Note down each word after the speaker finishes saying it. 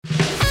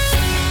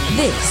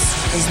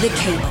This is The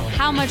Cable.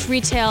 How much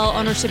retail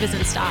ownership is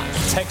in stock?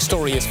 Tech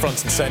story is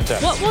front and centre.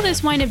 What will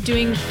this wind up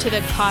doing to the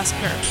cost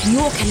curve?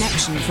 Your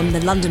connection from the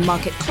London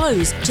market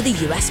close to the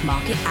US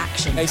market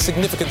action. A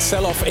significant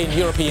sell-off in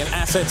European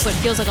assets. But it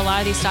feels like a lot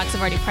of these stocks have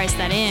already priced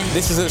that in.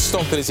 This is a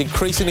stock that is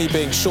increasingly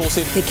being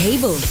shorted. The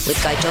Cable with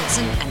Guy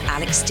Johnson and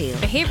Alex Steele.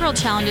 Behavioral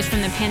challenges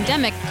from the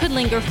pandemic could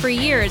linger for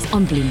years.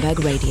 On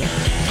Bloomberg Radio.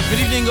 Good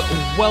evening,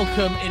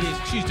 welcome. It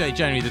is Tuesday,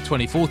 January the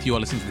 24th. You are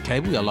listening to The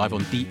Cable. We are live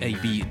on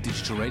DAB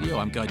Digital Radio.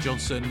 I'm Guy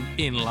Johnson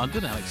in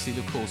London. Alex Steele,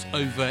 of course,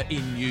 over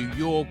in New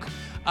York.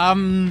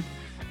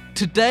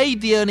 Today,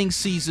 the earnings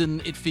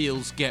season, it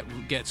feels,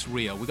 gets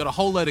real. We've got a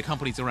whole load of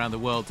companies around the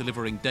world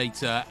delivering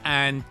data,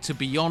 and to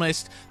be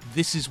honest,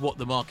 this is what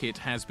the market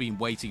has been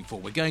waiting for.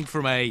 We're going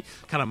from a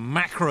kind of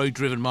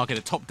macro-driven market,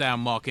 a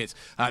top-down market,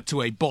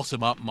 to a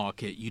bottom-up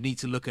market. You need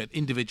to look at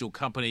individual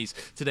companies.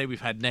 Today,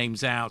 we've had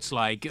names out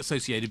like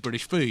Associated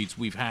British Foods.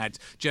 We've had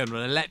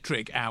General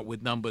Electric out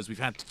with numbers. We've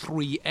had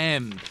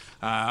 3M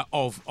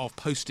of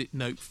Post-it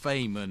note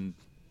fame and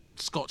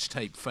Scotch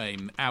tape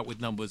fame out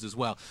with numbers as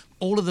well.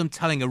 All of them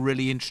telling a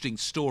really interesting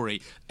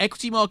story.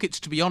 Equity markets,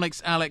 to be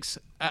honest, Alex,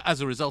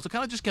 as a result, are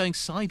kind of just going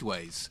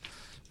sideways.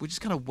 We're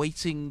just kind of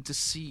waiting to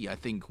see, I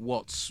think,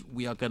 what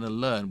we are going to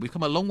learn. We've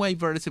come a long way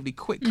relatively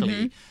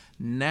quickly.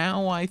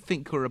 Now I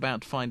think we're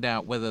about to find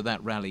out whether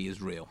that rally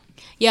is real.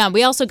 Yeah,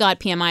 we also got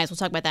PMIs. We'll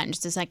talk about that in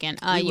just a second.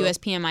 US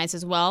PMIs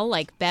as well,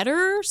 like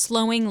better,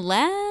 slowing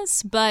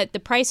less. But the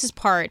prices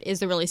part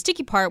is the really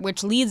sticky part,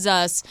 which leads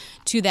us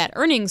to that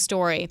earnings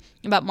story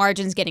about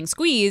margins getting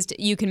squeezed.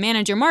 You can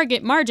manage your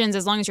margins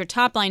as long as your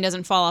top line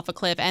doesn't fall off a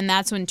cliff. And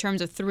that's in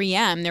terms of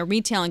 3M, their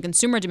retail and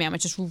consumer demand,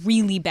 which is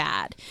really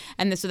bad.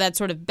 And so that's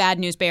sort of bad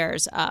news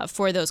bears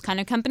for those kind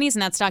of companies.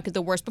 And that stock is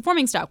the worst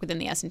performing stock within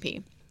the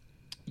S&P.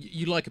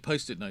 You like a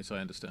Post-it note, I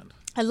understand.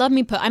 I love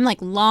me. I'm like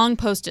long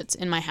Post-its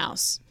in my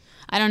house.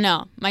 I don't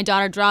know. My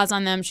daughter draws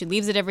on them. She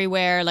leaves it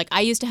everywhere. Like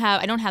I used to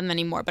have, I don't have them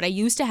anymore, but I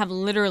used to have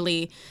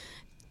literally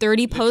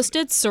 30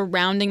 Post-its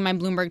surrounding my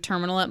Bloomberg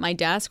terminal at my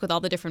desk with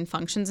all the different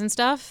functions and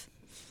stuff.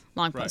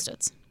 Long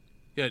Post-its.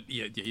 Yeah,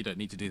 you don't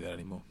need to do that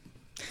anymore.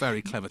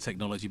 Very clever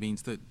technology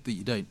means that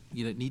you don't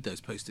need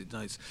those Post-it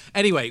notes.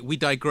 Anyway, we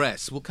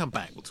digress. We'll come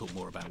back. We'll talk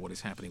more about what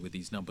is happening with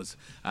these numbers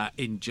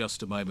in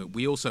just a moment.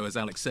 We also, as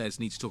Alex says,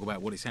 need to talk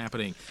about what is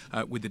happening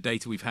with the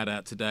data we've had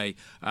out today.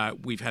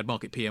 We've had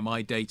market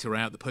PMI data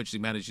out. The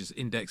Purchasing Managers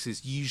Index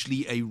is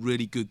usually a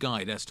really good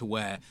guide as to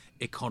where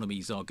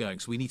economies are going.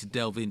 So we need to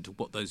delve into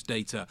what those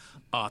data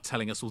are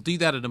telling us. We'll do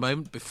that in a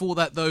moment. Before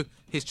that, though,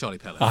 here's Charlie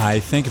Pellet. Hi,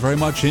 thank you very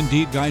much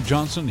indeed, Guy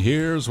Johnson.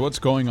 Here's what's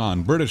going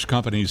on. British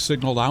companies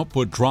signaled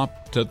output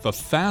dropped at the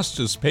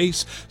fastest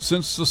pace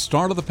since the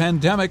start of the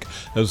pandemic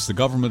as the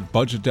government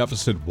budget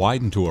deficit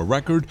widened to a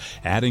record,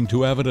 adding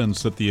to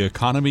evidence that the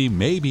economy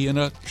may be in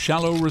a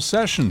shallow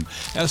recession.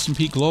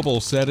 S&P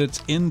Global said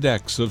its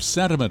index of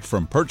sentiment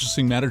from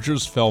purchasing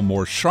managers fell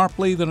more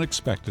sharply than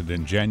expected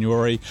in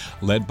January,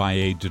 led by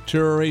a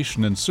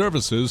deterioration in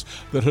services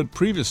that had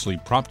previously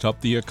propped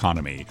up the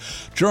economy.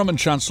 German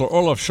Chancellor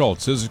Olaf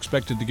Scholz is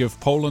expected to give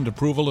Poland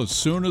approval as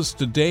soon as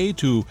today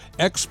to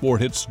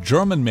export its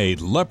German-made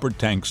Leopard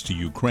tanks to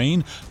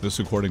Ukraine. This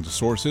according to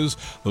sources.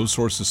 Those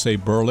sources say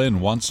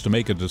Berlin wants to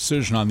make a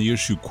decision on the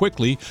issue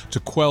quickly to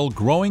quell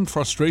growing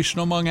frustration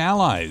among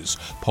allies.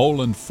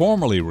 Poland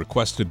formally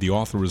requested the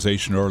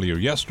authorization earlier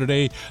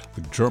yesterday.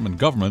 The German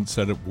government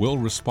said it will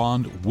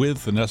respond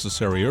with the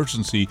necessary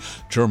urgency.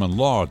 German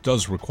law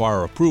does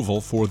require approval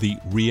for the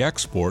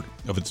re-export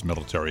of its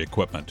military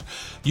equipment.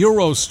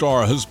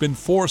 Eurostar has been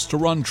forced to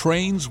run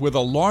trains with a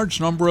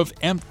large number of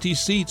empty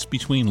seats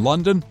between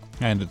London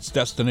and its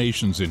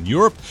destinations in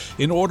Europe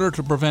in order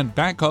to prevent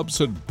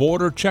backups at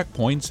border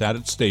checkpoints at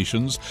its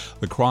stations.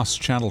 The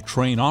cross-channel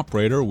train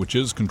operator, which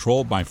is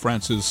controlled by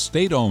France's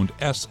state-owned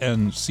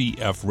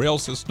SNCF rail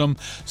system,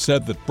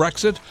 said that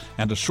Brexit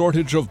and a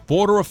shortage of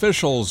border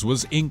officials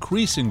was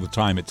increasing the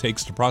time it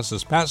takes to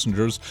process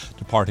passengers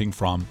departing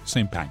from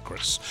St.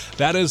 Pancras.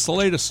 That is the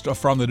latest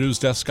from the news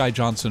desk. Guy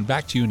Johnson,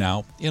 back to you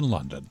now in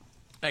London.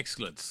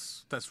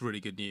 Excellent. That's really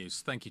good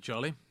news. Thank you,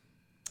 Charlie.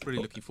 Really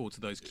looking forward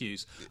to those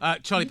cues.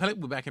 Charlie Pellet,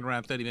 we're back in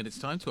around 30 minutes'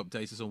 time to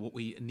update us on what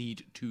we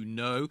need to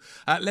know.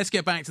 Let's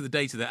get back to the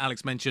data that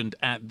Alex mentioned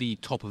at the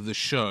top of the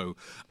show.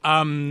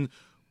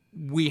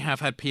 We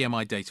have had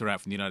PMI data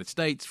out from the United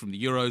States, from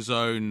the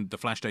Eurozone, the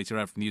flash data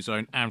out from the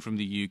Eurozone, and from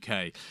the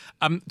UK.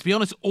 To be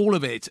honest, all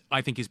of it,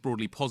 I think, is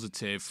broadly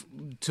positive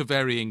to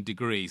varying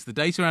degrees. The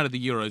data out of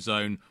the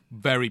Eurozone,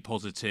 very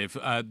positive.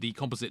 The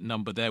composite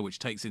number there, which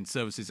takes in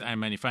services and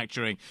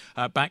manufacturing,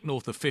 back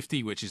north of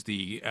 50, which is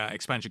the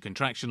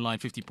expansion-contraction line,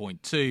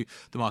 50.2.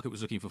 The market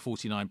was looking for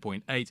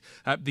 49.8.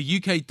 The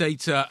UK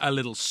data, a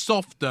little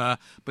softer,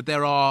 but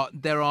there are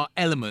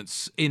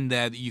elements in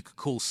there that you could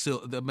call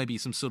maybe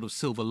some sort of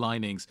silver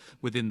linings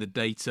within the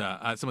data,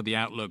 some of the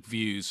outlook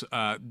views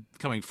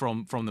coming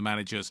from the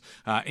managers,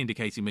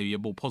 indicating maybe a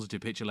more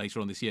positive picture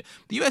later on this year.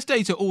 The US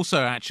data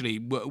also actually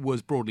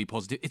was broadly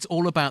positive. It's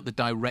all about the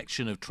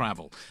direction of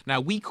travel. Now,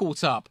 we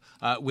caught up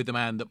with the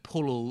man that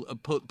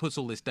puts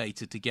all this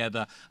data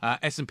together,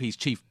 S&P's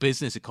chief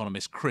business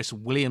economist, Chris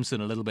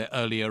Williamson, a little bit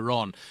earlier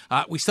on.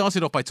 We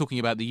started off by talking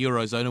about the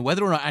Eurozone and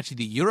whether or not actually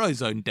the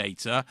Eurozone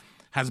data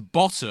has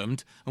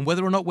bottomed and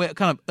whether or not we're at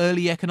kind of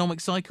early economic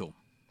cycle.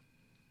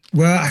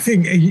 Well, I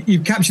think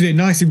you've captured it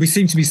nicely. We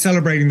seem to be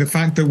celebrating the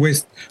fact that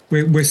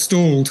we're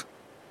stalled,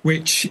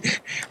 which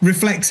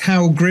reflects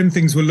how grim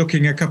things were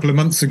looking a couple of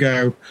months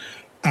ago.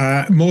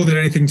 More than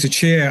anything to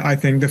cheer, I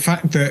think the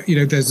fact that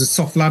there's a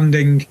soft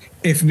landing,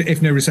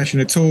 if no recession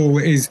at all,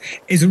 is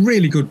a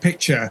really good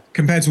picture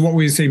compared to what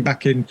we were seeing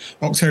back in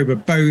October,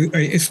 both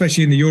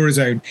especially in the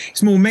Eurozone.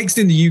 It's more mixed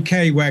in the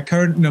UK, where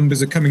current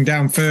numbers are coming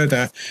down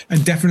further,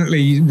 and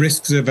definitely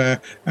risks of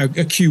a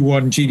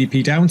Q1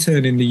 GDP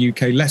downturn in the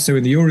UK, less so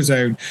in the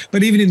Eurozone.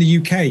 But even in the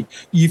UK,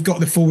 you've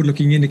got the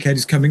forward-looking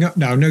indicators coming up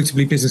now,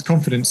 notably business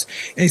confidence.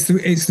 It's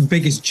the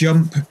biggest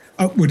jump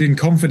upward in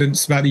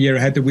confidence about the year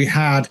ahead that we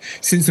had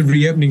since the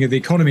reopening of the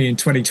economy in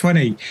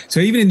 2020. So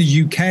even in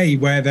the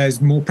UK, where there's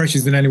more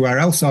pressures than anywhere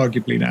else,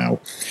 arguably now,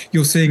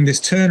 you're seeing this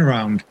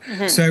turnaround.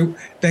 Mm-hmm. So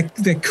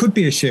there could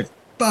be a shift.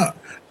 But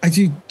I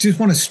just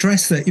want to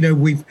stress that,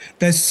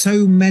 there's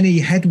so many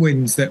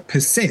headwinds that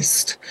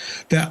persist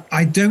that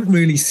I don't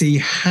really see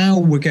how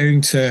we're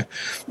going to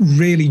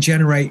really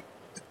generate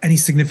any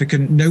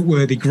significant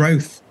noteworthy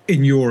growth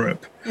in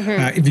Europe.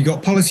 Mm-hmm. If you've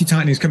got policy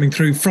tightenings coming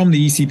through from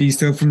the ECB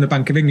still, from the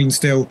Bank of England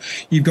still,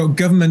 you've got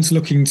governments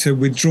looking to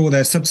withdraw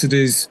their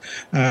subsidies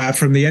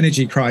from the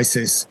energy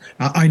crisis.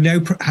 I know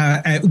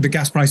the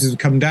gas prices have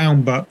come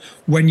down, but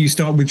when you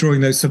start withdrawing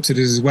those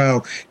subsidies as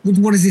well,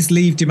 what does this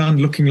leave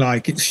demand looking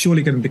like? It's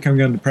surely going to be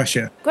coming under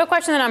pressure. Quick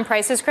question then on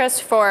prices, Chris,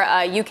 for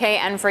UK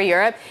and for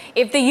Europe.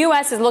 If the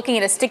US is looking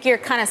at a stickier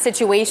kind of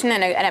situation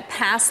and a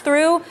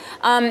pass-through,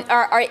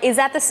 is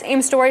that the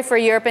same story for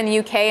Europe and the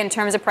UK in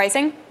terms of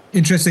pricing?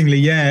 Interestingly,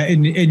 yeah,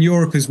 in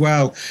Europe as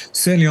well,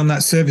 certainly on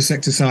that service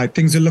sector side,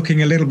 things are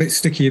looking a little bit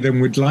stickier than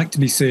we'd like to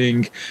be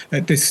seeing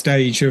at this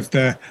stage of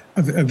the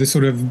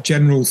sort of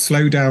general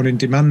slowdown in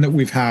demand that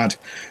we've had.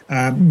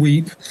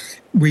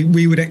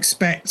 We would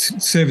expect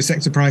service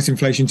sector price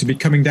inflation to be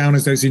coming down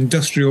as those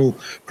industrial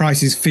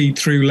prices feed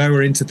through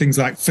lower into things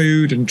like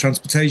food and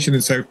transportation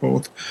and so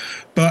forth.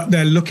 But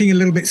they're looking a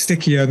little bit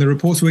stickier. And the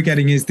reports we're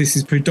getting is this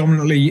is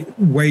predominantly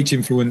wage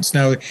influence.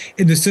 Now,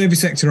 in the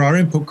service sector, our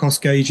input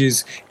cost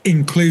gauges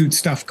include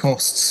staff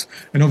costs.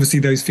 And obviously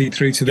those feed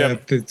through to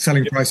the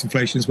selling price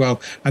inflation as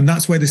well. And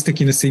that's where the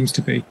stickiness seems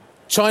to be.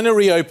 China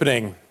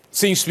reopening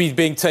seems to be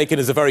being taken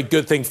as a very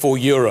good thing for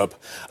Europe.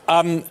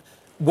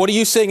 What are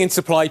you seeing in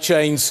supply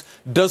chains?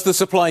 Does the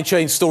supply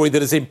chain story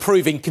that is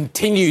improving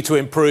continue to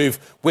improve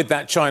with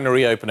that China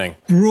reopening?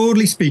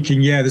 Broadly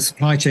speaking, yeah, the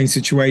supply chain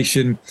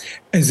situation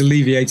has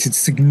alleviated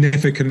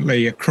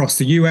significantly across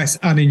the US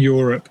and in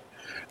Europe.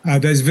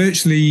 There's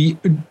virtually,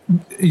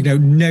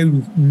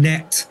 no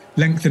net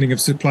lengthening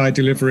of supply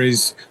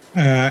deliveries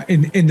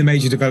in the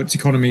major developed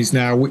economies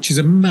now, which is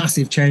a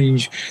massive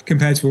change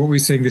compared to what we were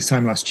seeing this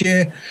time last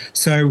year.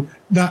 So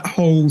that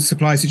whole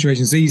supply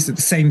situation is eased. At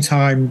the same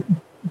time,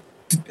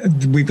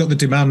 we've got the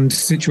demand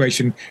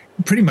situation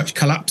pretty much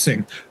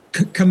collapsing.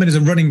 Companies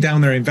are running down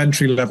their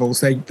inventory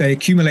levels. They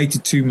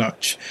accumulated too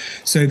much.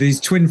 So these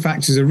twin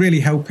factors are really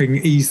helping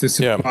ease the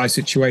supply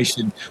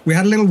situation. We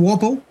had a little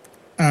wobble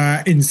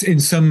in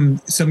some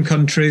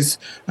countries,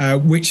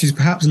 which is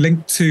perhaps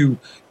linked to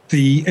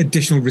the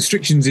additional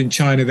restrictions in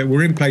China that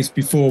were in place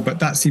before, but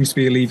that seems to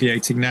be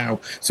alleviating now.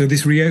 So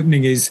this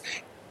reopening is,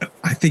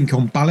 I think,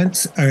 on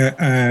balance,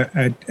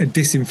 a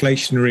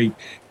disinflationary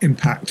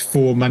impact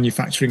for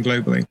manufacturing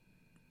globally.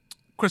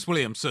 Chris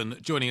Williamson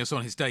joining us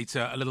on his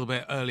data a little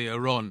bit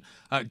earlier on.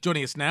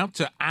 Joining us now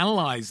to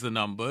analyse the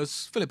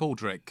numbers, Philip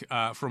Aldrich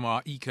from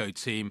our Eco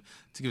team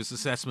to give us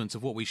assessment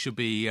of what we should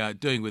be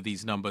doing with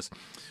these numbers.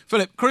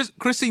 Philip,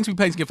 Chris seems to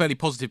be painting a fairly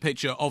positive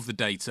picture of the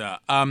data.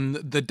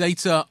 The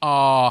data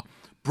are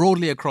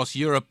broadly across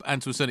Europe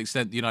and to a certain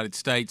extent the United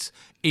States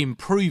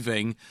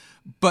improving,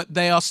 but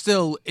they are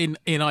still in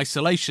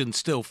isolation,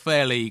 still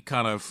fairly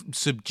kind of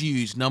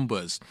subdued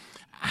numbers.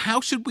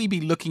 How should we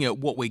be looking at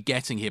what we're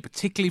getting here,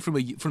 particularly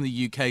from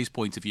the UK's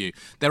point of view?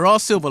 There are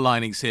silver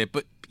linings here,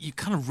 but you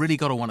kind of really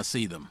got to want to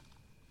see them.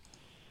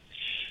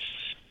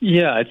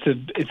 Yeah,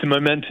 it's a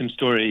momentum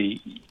story,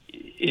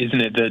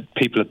 isn't it? That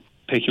people are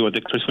picking, or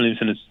that Chris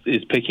Williamson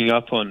is picking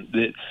up on.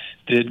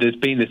 There's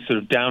been this sort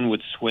of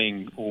downward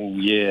swing all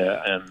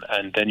year,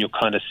 and then you're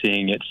kind of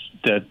seeing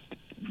the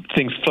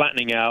things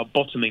flattening out,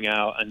 bottoming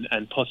out,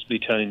 and possibly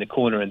turning the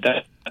corner, and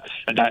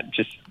that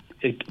just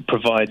it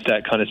provides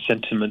that kind of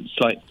sentiment,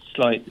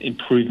 slight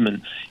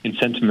improvement in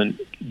sentiment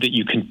that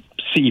you can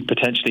see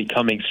potentially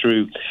coming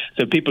through.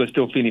 So people are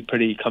still feeling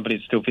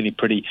companies are still feeling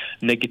pretty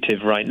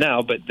negative right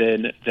now, but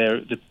then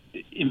the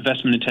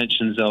investment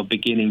intentions are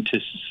beginning to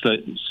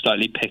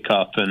slightly pick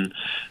up, and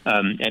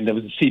there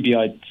was a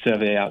CBI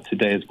survey out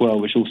today as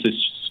well, which also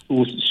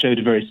also showed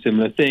a very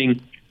similar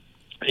thing.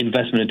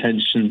 Investment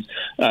intentions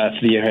for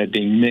the year ahead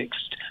being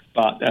mixed,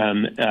 but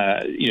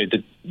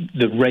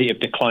the rate of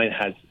decline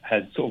has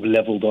sort of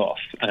leveled off,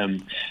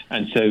 and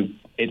so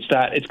it's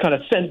kind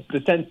of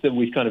the sense that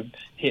we've kind of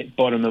hit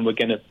bottom and we're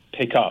going to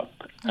pick up.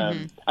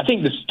 I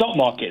think the stock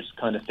market's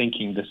kind of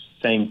thinking the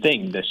same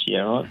thing this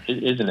year,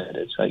 isn't it?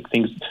 It's like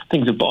things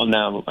are bottom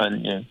now,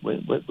 and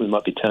we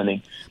might be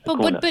turning.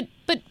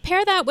 But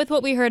pair that with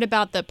what we heard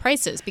about the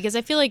prices, because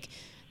I feel like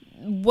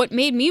what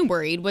made me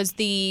worried was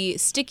the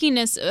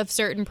stickiness of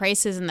certain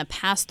prices and the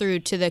pass through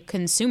to the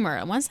consumer.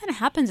 And once that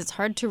happens, it's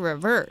hard to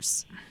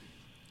reverse.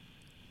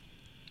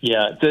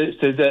 Yeah. So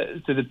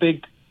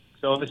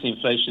obviously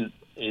inflation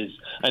is,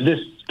 and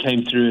this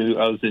came through.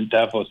 I was in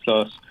Davos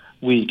last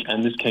week,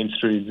 and this came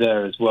through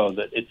there as well.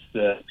 That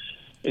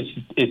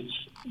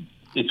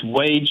it's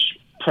wage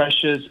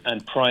pressures and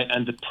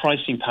the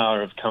pricing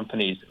power of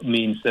companies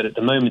means that at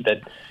the moment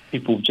that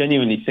people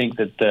genuinely think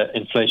that the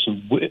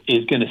inflation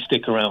is going to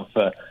stick around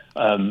for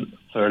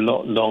a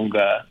lot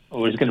longer,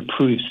 or is going to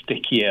prove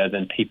stickier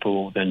than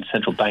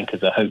central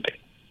bankers are hoping.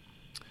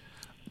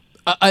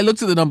 I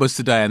looked at the numbers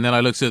today, and then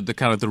I looked at the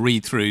kind of the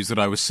read-throughs that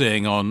I was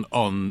seeing on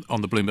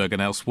the Bloomberg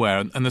and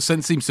elsewhere, and the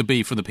sense seems to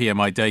be from the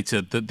PMI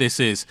data that this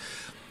is,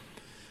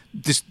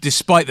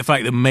 despite the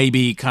fact that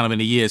maybe kind of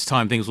in a year's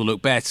time things will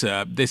look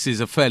better, this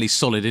is a fairly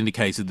solid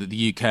indicator that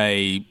the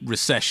UK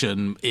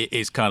recession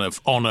is kind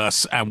of on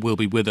us and will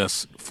be with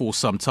us for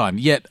some time.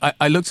 Yet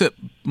I looked at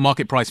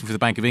market pricing for the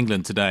Bank of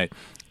England today.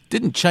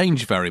 Didn't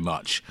change very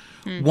much.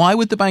 Why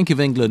would the Bank of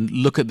England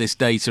look at this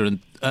data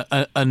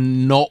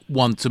and not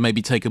want to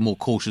maybe take a more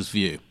cautious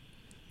view?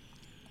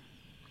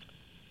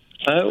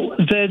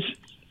 There's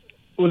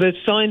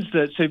signs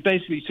that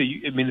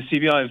the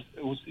CBI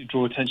also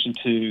draw attention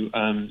to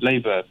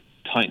labour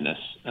tightness.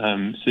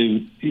 So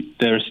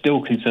there are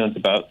still concerns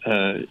about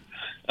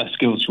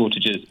skills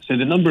shortages. So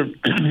the number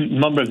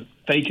of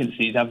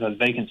vacancies, advertised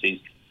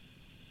vacancies,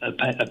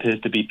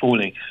 appears to be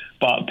falling,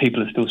 but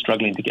people are still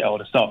struggling to get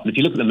hold of staff. And if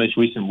you look at the most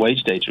recent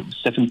wage data, it was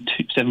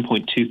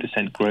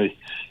 7.2% growth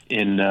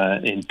in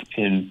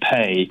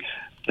pay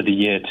for the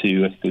year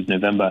to, I think it was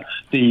November.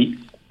 Those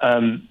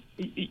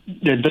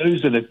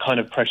are the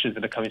kind of pressures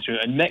that are coming through.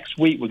 And next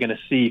week we're going to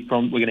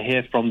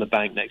hear from the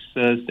bank next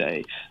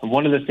Thursday. And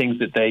one of the things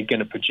that they're going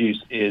to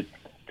produce is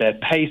their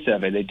pay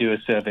survey. They do a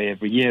survey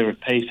every year of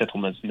pay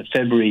settlements, and the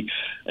February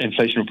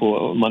inflation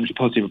report or monetary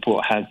policy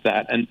report has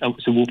that. And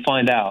so we'll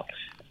find out.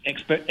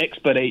 Expert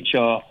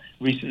HR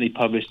recently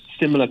published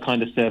similar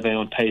kind of survey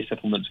on pay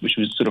settlements, which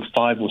was sort of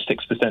 5 or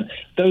 6%.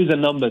 Those are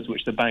numbers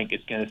which the bank is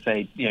going to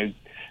say,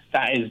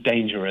 that is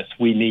dangerous.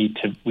 We need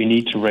to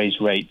raise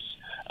rates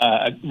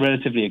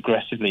relatively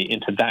aggressively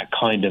into that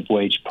kind of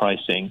wage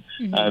pricing.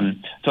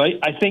 So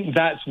I think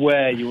that's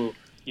where you're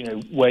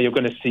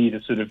going to see the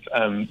sort of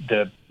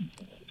the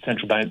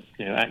central bank,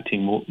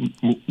 acting more,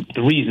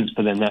 the reasons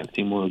for them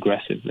acting more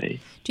aggressively.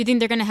 Do you think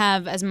they're going to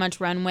have as much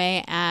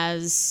runway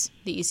as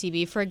the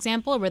ECB, for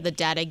example, or will the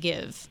data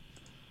give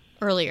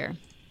earlier?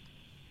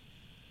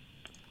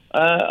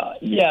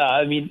 Yeah,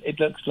 I mean, it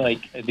looks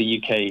like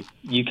the UK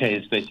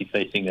is basically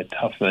facing a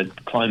tougher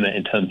climate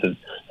in terms of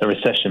a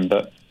recession,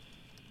 but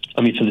I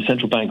mean, for the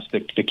central banks,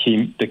 the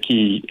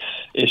key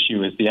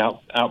issue is the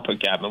output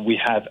gap, and we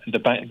have the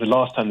bank. The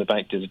last time the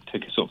bank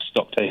took a sort of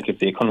stock take of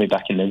the economy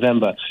back in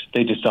November,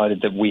 they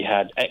decided that we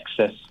had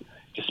excess,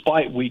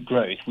 despite weak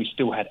growth, we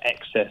still had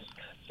excess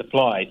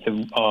supply,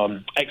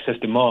 excess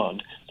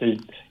demand. So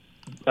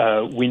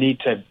we need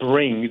to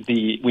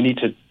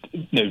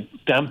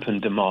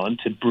dampen demand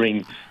to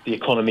bring the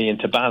economy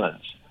into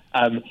balance.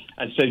 And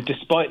so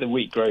despite the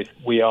weak growth,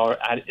 we are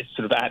at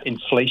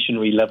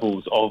inflationary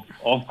levels of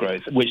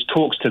growth, which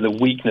talks to the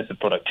weakness of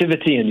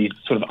productivity and these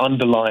sort of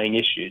underlying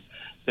issues.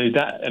 So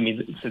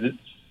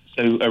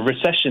a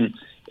recession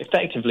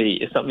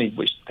effectively is something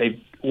which they've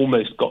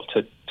almost got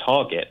to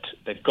target.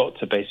 They've got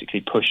to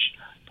basically push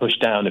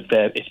down if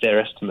their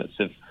estimates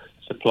of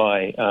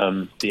supply.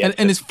 And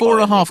is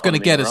 4.5 going to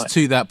get us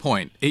to that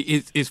point?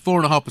 Is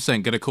 4.5%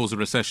 going to cause a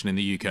recession in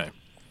the UK?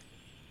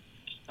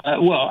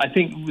 Well, I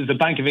think the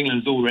Bank of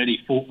England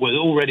was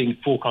already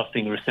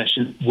forecasting a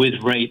recession with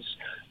rates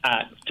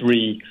at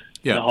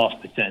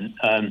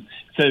 3.5%.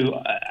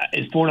 So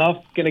is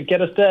 4.5 going to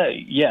get us there?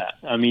 Yeah,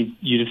 I mean,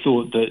 you'd have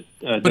thought that.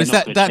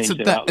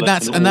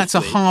 But that's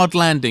a hard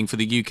landing for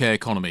the UK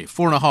economy.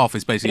 4.5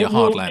 is basically a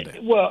hard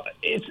landing. Well,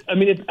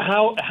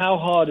 how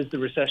hard is the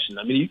recession?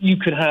 I mean, you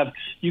can have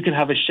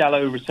a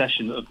shallow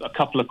recession of a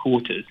couple of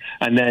quarters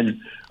and then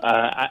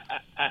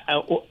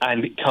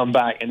and come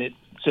back and it.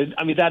 So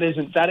I mean that is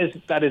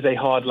a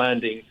hard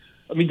landing.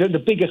 I mean the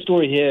bigger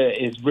story here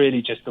is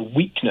really just the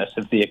weakness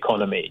of the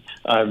economy.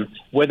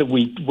 Whether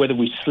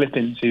we slip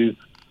into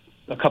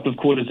a couple of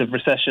quarters of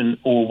recession,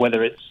 or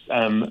whether it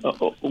flattens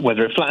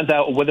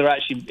out, or whether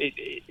actually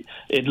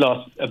it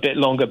lasts a bit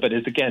longer, but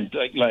is again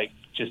like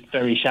just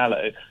very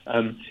shallow.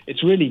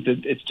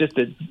 It's just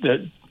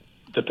that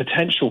the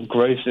potential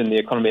growth in the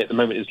economy at the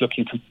moment is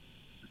looking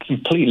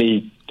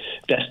completely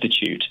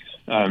destitute.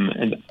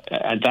 and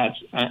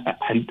that's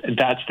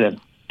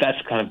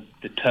kind of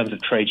the terms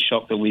of trade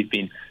shock that we've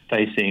been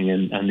facing,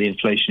 and the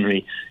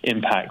inflationary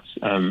impacts,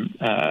 and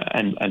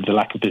the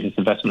lack of business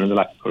investment and the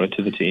lack of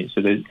productivity.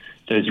 So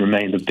those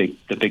remain the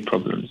big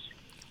problems.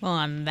 Well,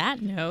 on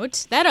that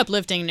note, that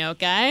uplifting note,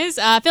 guys,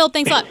 Philip,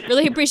 thanks a lot.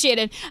 Really appreciate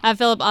it.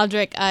 Philip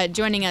Aldrich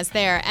joining us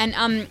there.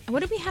 And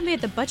what do we have at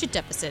the budget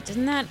deficit?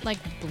 Didn't that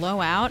blow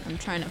out? I'm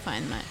trying to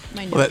find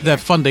my note. Well, they're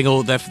funding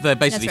they're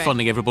basically right.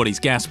 funding everybody's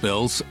gas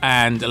bills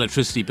and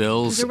electricity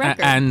bills,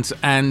 It's a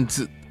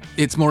and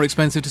it's more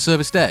expensive to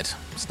service debt.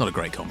 It's not a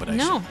great combination.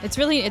 No, it's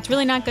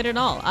really not good at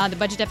all. The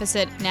budget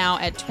deficit now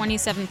at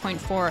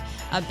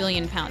 £27.4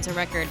 billion, a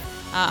record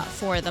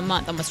for the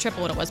month, almost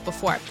triple what it was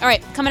before. All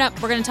right, coming up,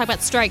 we're going to talk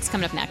about strikes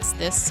coming up next.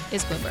 This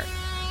is Bloomberg.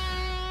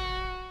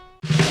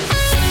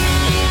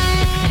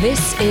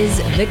 This is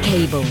The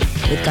Cable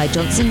with Guy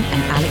Johnson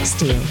and Alex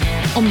Steele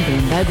on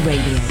Bloomberg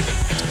Radio.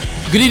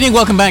 Good evening,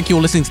 welcome back. You're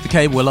listening to The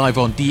Cable. We're live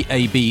on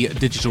DAB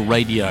Digital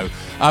Radio.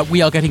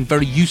 We are getting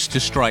very used to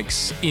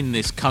strikes in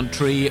this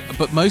country,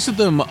 but most of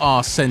them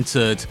are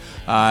centred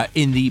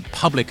in the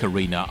public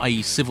arena,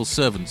 i.e. civil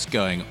servants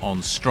going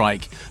on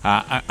strike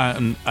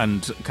and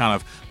kind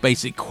of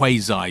basic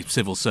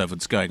quasi-civil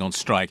servants going on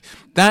strike.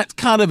 That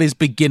kind of is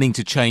beginning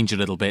to change a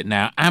little bit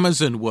now.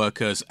 Amazon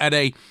workers at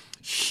a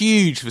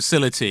huge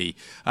facility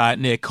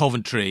near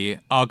Coventry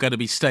are going to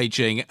be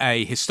staging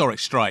a historic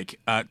strike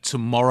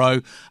tomorrow.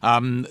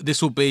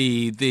 This will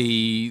be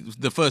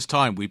the first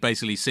time we've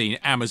basically seen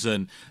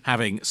Amazon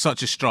having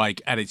such a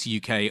strike at its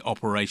UK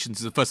operations.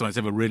 It's the first time it's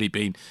ever really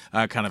been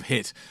kind of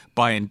hit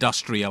by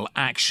industrial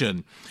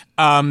action.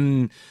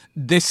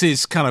 This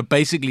is kind of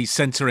basically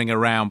centering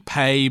around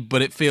pay,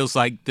 but it feels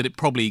like that it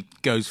probably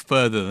goes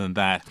further than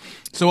that.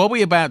 So are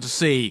we about to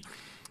see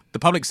the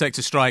public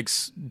sector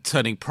strikes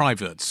turning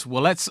private?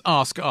 Well, let's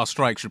ask our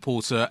strikes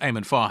reporter,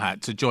 Eamon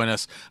Farhat, to join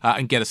us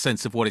and get a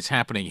sense of what is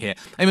happening here.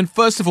 Eamon,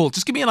 first of all,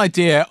 just give me an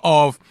idea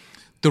of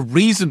the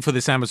reason for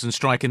this Amazon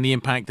strike and the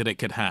impact that it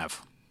could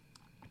have.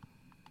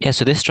 Yeah,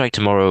 so this strike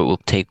tomorrow will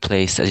take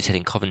place, as you said,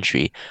 in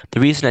Coventry. The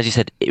reason, as you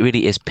said, it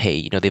really is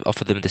pay. They've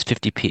offered them this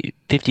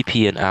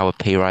 50p an hour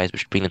pay rise,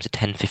 which would bring them to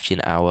 10.50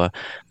 an hour.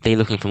 They're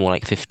looking for more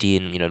like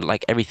 15,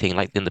 like everything,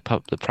 like in the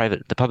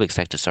public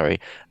sector, sorry.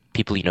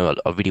 People,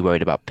 are really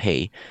worried about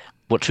pay.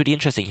 What's really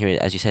interesting here,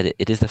 as you said,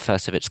 it is the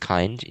first of its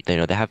kind.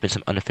 There have been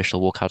some unofficial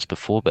walkouts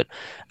before, but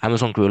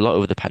Amazon grew a lot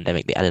over the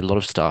pandemic. They added a lot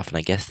of staff, and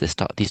I guess these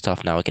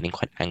staff now are getting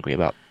quite angry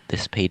about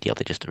this pay deal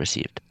they just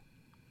received.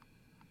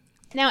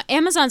 Now,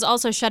 Amazon's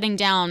also shutting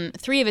down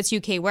 3 of its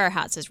UK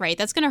warehouses, right?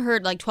 That's going to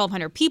hurt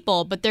 1,200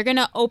 people, but they're going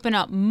to open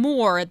up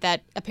more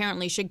that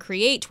apparently should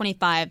create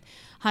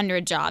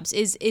 2,500 jobs.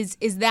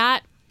 Is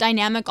that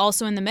dynamic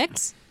also in the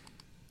mix?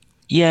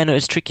 Yeah, no,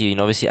 it's tricky.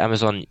 Obviously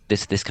Amazon,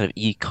 this kind of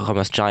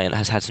e-commerce giant,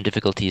 has had some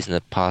difficulties in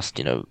the past,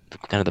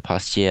 the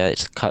past year.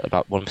 It's cut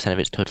about 1% of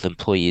its total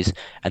employees.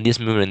 And this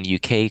movement in the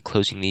UK,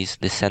 closing this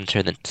centre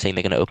and then saying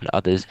they're going to open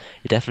others,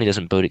 it definitely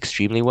doesn't bode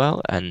extremely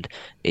well. And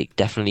it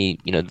definitely,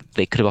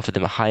 they could have offered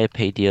them a higher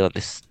pay deal.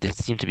 This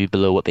seemed to be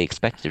below what they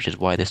expected, which is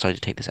why they started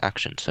to take this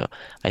action. So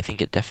I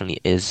think it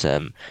definitely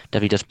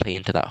does play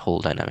into that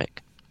whole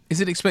dynamic. Is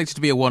it expected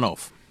to be a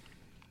one-off?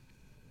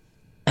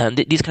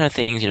 These kind of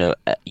things,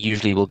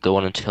 usually will go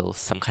on until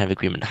some kind of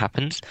agreement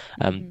happens.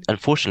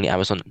 Unfortunately,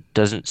 Amazon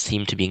doesn't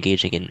seem to be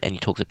engaging in any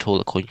talks at all,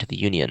 according to the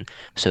union.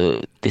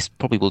 So this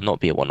probably will not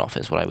be a one-off,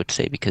 is what I would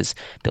say, because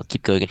they'll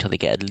keep going until they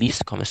get at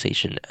least a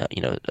conversation,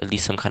 at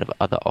least some kind of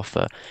other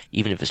offer,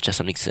 even if it's just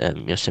something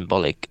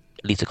symbolic,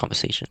 at least a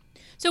conversation.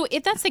 So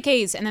if that's the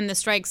case, and then the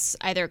strikes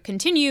either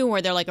continue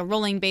or they're a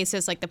rolling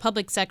basis, like the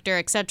public sector,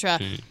 et cetera,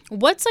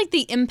 what's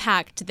the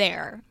impact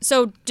there?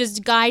 So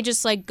does Guy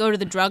just go to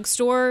the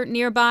drugstore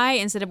nearby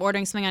instead of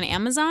ordering something on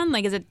Amazon?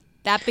 Is it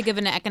that big of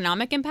an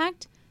economic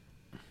impact?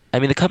 I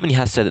mean, the company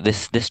has said that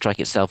this strike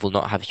itself will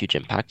not have a huge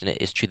impact, and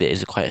it is true that it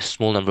is quite a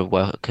small number of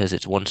workers.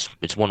 It's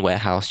one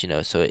warehouse,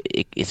 so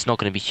it's not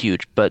going to be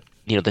huge. But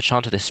the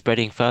chance of this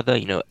spreading further,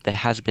 there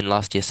has been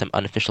last year some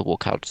unofficial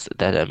walkouts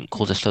that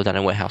caused a slowdown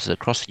in warehouses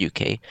across the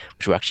UK,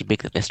 which were actually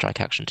bigger than this strike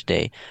action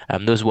today.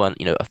 Those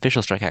weren't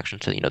official strike action,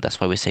 so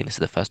that's why we're saying this is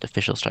the first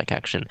official strike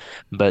action.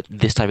 But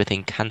this type of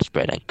thing can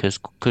spread and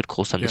could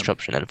cause some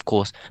disruption, and of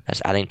course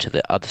that's adding to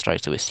the other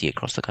strikes that we see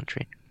across the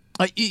country.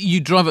 You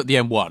drive up the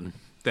M1.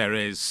 There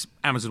is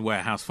Amazon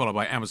Warehouse, followed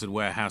by Amazon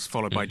Warehouse,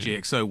 followed by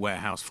GXO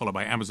Warehouse, followed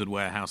by Amazon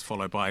Warehouse,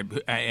 followed by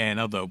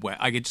another.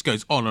 It just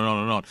goes on and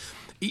on and on.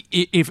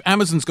 If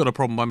Amazon's got a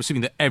problem, I'm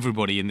assuming that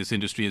everybody in this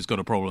industry has got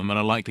a problem and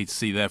are likely to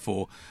see,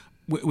 therefore,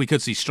 we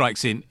could see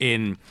strikes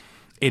in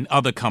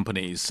other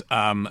companies,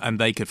 and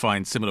they could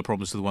find similar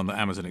problems to the one that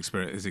Amazon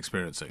is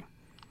experiencing.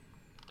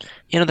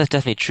 That's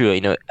definitely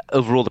true.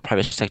 Overall, the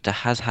private sector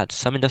has had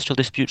some industrial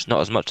disputes, not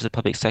as much as the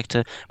public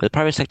sector, but the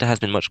private sector has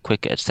been much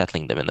quicker at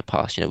settling them in the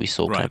past. We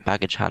saw kind of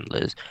baggage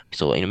handlers, we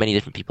saw many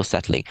different people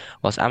settling,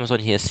 whilst Amazon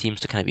here seems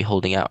to kind of be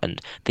holding out,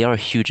 and they are a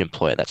huge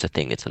employer. That's the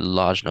thing. It's a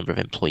large number of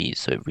employees,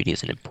 so it really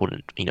is an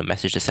important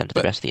message to send to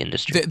the rest of the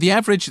industry. The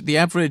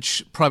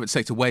average private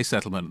sector wage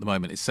settlement at the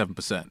moment is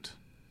 7%.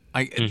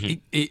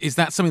 Is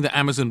that something that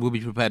Amazon will be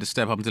prepared to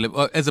step up and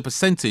deliver? As a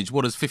percentage,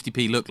 what does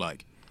 50p look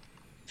like?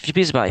 50p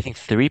is about, I think,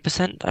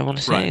 3%, I want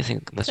to say. Right. I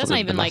think that's That's what not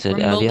even the like math said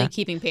remotely earlier.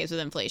 keeping pace with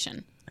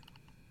inflation.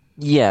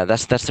 Yeah,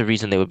 that's the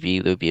reason they would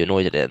be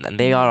annoyed at it, and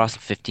they are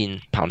asking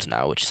 £15 an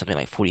hour, which is something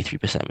like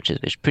 43%, which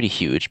is pretty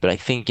huge. But I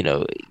think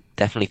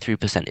definitely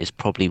 3% is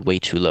probably way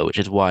too low, which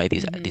is why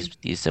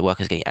these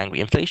workers are getting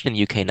angry. Inflation in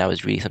the UK now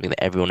is really something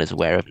that everyone is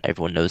aware of.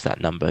 Everyone knows that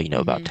number,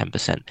 about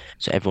 10%.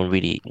 So everyone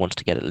really wants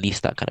to get at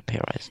least that kind of pay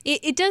rise.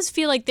 It does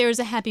feel like there's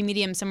a happy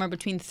medium somewhere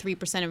between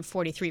 3% and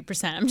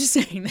 43%. I'm just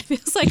saying that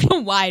feels like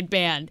a wide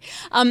band.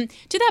 To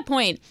that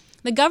point,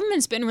 the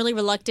government's been really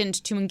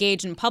reluctant to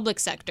engage in public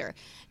sector.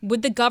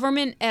 Would the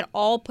government at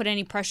all put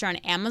any pressure on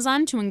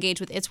Amazon to engage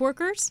with its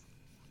workers?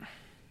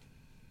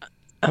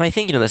 And I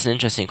think, that's an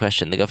interesting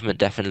question. The government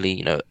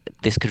definitely,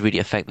 this could really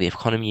affect the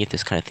economy if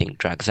this kind of thing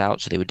drags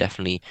out. So they would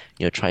definitely,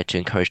 try to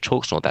encourage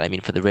talks and all that. I mean,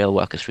 for the rail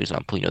workers, for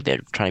example, they're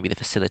trying to be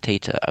the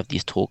facilitator of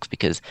these talks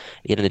because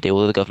at the end of the day,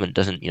 although the government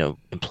doesn't,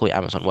 employ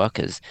Amazon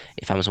workers,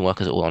 if Amazon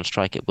workers are all on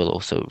strike, it will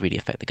also really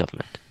affect the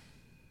government.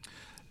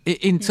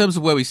 In terms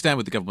of where we stand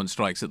with the government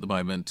strikes at the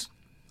moment,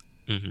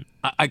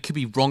 I could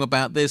be wrong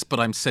about this, but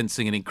I'm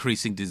sensing an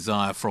increasing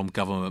desire from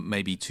government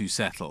maybe to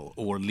settle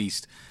or at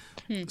least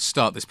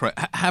start this.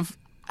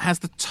 Has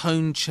the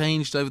tone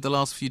changed over the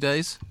last few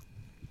days?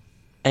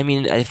 I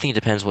mean, I think it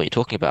depends what you're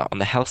talking about. On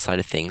the health side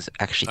of things,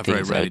 actually,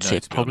 things I would say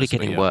probably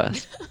getting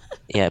worse.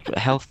 Yeah, but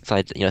health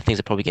side, things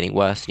are probably getting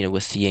worse. We're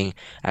seeing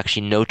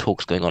actually no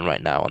talks going on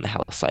right now on the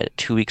health side.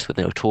 2 weeks with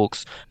no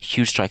talks,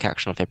 huge strike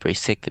action on February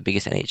 6th, the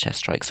biggest NHS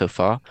strike so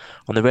far.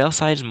 On the rail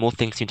side, more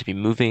things seem to be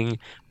moving.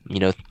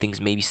 Things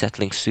may be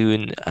settling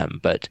soon,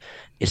 but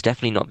it's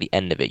definitely not the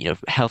end of it.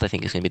 Health, I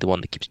think, is going to be the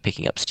one that keeps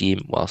picking up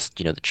steam, whilst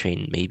the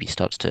train maybe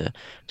starts to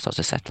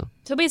settle.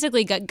 So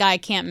basically, Guy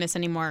can't miss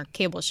any more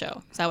cable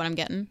show. Is that what I'm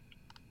getting?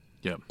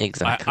 Yeah,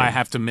 exactly. I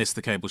have to miss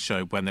the cable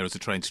show when there is a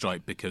train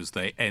strike because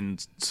they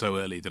end so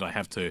early that I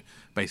have to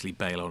basically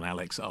bail on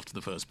Alex after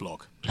the first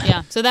block.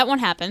 Yeah, so that won't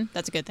happen.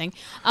 That's a good thing.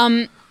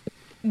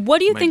 What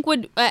do you think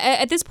would,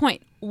 at this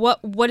point,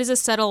 what does a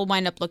settle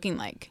wind up looking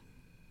like?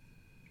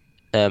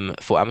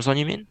 For Amazon,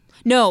 you mean?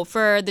 No,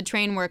 for the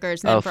train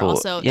workers and then for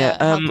also the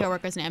healthcare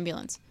workers and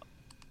ambulance.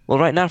 Well,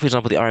 right now, for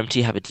example, the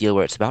RMT have a deal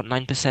where it's about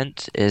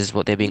 9% is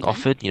what they're being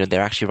offered.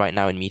 They're actually right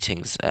now in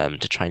meetings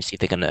to try and see if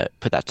they're going to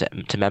put that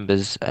to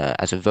members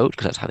as a vote,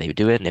 because that's how they would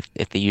do it. And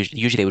if they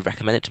usually they would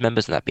recommend it to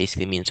members, and that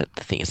basically means that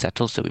the thing is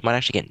settled. So we might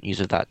actually get news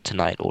of that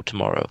tonight or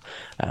tomorrow.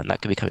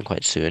 That could be coming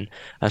quite soon.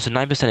 So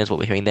 9% is what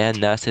we're hearing there.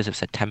 Nurses have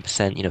said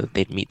 10%.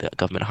 They'd meet the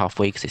government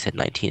halfway because they said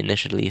 19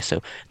 initially. So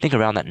I think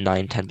around that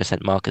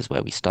 9-10% mark is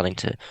where we're starting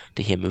to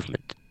hear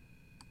movement.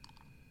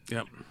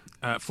 Yep.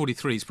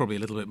 43 is probably a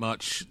little bit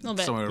much,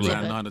 somewhere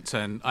around 9 or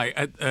 10.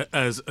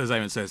 As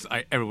Eamon says,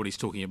 everybody's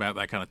talking about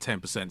that kind of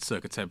 10%,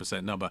 circa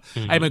 10% number.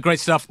 Eamon, great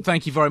stuff.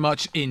 Thank you very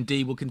much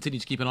indeed. We'll continue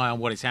to keep an eye on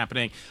what is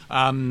happening.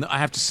 I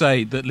have to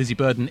say that Lizzie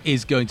Burden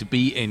is going to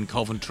be in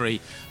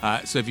Coventry.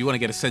 So if you want to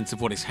get a sense of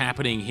what is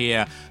happening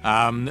here,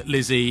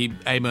 Lizzie,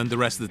 Eamon, the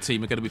rest of the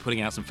team are going to be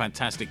putting out some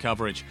fantastic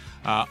coverage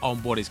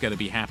on what is going to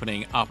be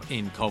happening up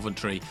in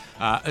Coventry.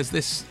 I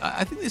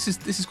think this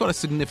is quite a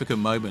significant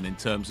moment in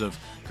terms of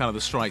kind of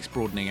the strikes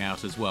broadening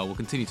out as well. We'll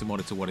continue to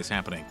monitor what is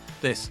happening.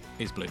 This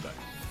is Bloomberg.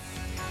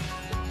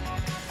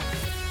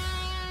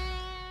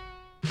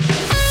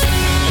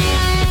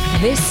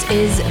 This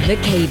is The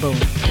Cable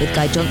with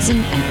Guy Johnson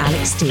and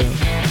Alex Steele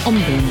on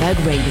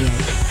Bloomberg Radio.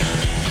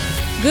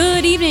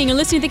 Good evening. You're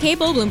listening to The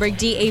Cable, Bloomberg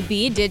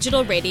DAB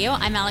Digital Radio.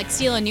 I'm Alex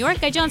Steele in New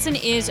York. Guy Johnson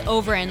is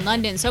over in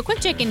London. So quick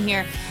check-in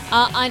here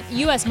on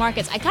U.S.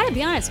 markets. I got to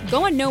be honest,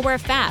 going nowhere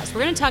fast.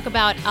 We're going to talk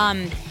about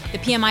the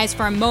PMIs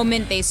for a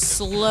moment. They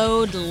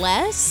slowed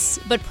less,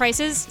 but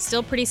prices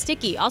still pretty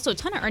sticky. Also, a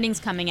ton of earnings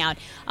coming out.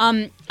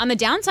 On the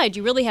downside,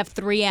 you really have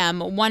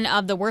 3M, one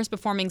of the worst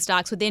performing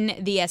stocks within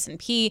the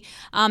S&P.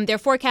 They're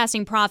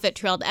forecasting profit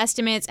trailed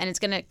estimates, and it's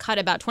going to cut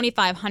about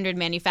 2,500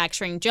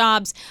 manufacturing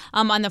jobs.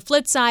 On the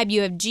flip side,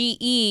 you have GE.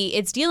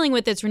 It's dealing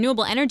with its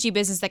renewable energy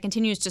business that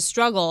continues to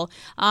struggle,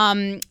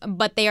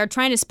 but they are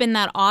trying to spin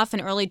that off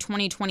in early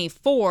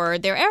 2024.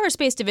 Their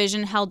aerospace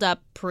division held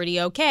up pretty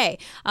okay.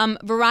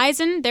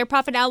 Verizon, their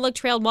profit outlook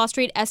trailed Wall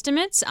Street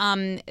estimates,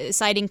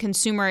 citing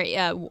consumer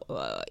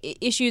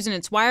issues in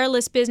its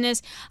wireless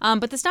business,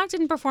 but the stock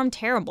didn't perform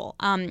terrible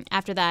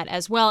after that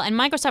as well. And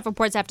Microsoft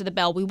reports after the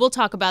bell. We will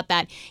talk about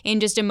that in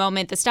just a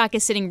moment. The stock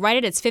is sitting right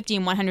at its 50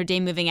 and 100-day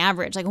moving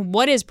average. Like,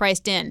 what is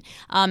priced in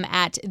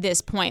at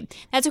this point?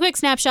 That's a quick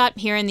snapshot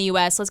here in the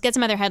U.S. Let's get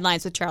some other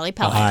headlines with Charlie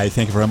Pelley. Hi,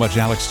 thank you very much,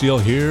 Alex Steele.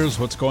 Here's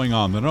what's going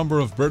on. The number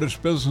of British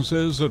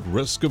businesses at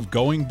risk of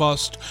going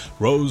bust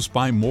rose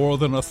by more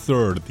than a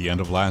third at the end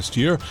of last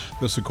year.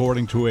 This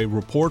according to a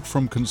report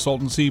from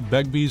consultancy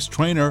Begbie's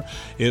Trainer.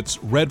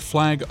 Its red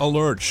flag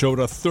alert showed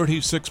a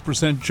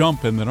 36%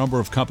 jump in the number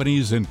of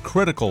companies in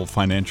critical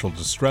financial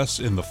distress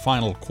in the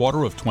final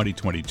quarter of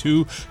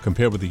 2022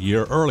 compared with the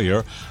year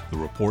earlier. The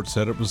report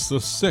said it was the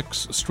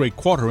sixth straight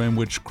quarter in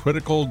which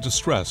critical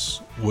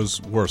distress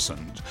was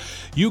worsened.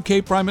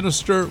 UK Prime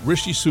Minister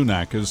Rishi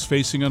Sunak is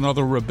facing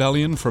another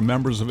rebellion from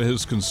members of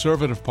his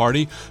Conservative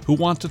Party who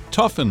want to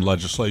toughen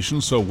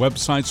legislation so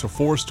websites are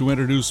forced to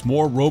introduce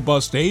more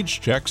robust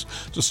age checks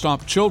to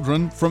stop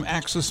children from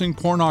accessing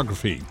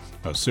pornography.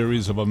 A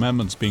series of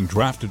amendments being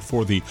drafted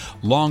for the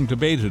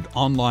long-debated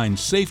online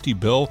safety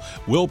bill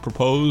will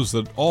propose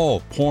that all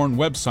porn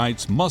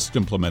websites must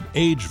implement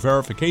age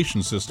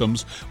verification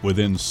systems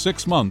within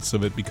 6 months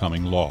of it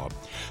becoming law.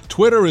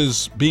 Twitter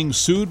is being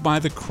sued by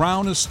the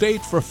Crown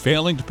Estate for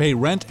failing to pay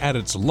rent at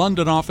its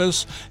London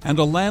office and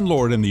a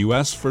landlord in the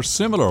U.S. for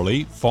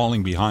similarly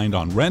falling behind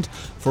on rent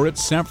for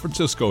its San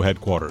Francisco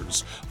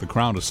headquarters. The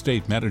Crown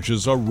Estate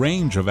manages a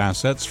range of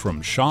assets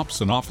from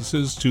shops and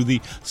offices to the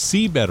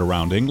seabed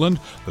around England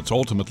that's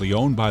ultimately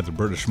owned by the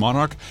British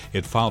monarch.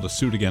 It filed a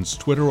suit against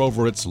Twitter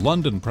over its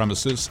London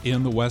premises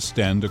in the West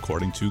End,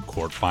 according to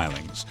court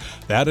filings.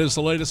 That is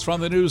the latest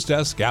from the news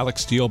desk.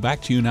 Alex Steele,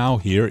 back to you now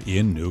here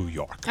in New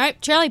York. All right,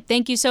 Charlie,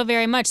 thank you so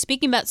very much.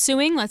 Speaking about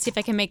suing, let's see if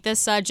I can make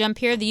this jump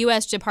here. The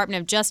U.S.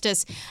 Department of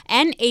Justice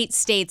and 8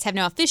 states have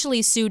now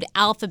officially sued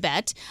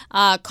Alphabet,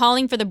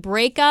 calling for the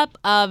breakup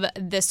of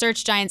the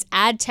search giant's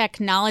ad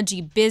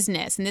technology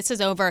business. And this is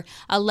over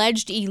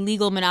alleged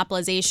illegal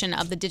monopolization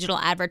of the digital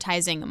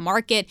advertising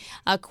market.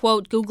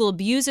 Quote, Google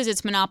abuses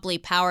its monopoly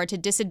power to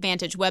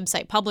disadvantage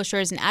website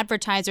publishers and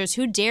advertisers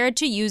who dare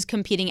to use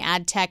competing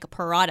ad tech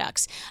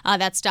products.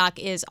 That stock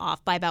is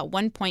off by about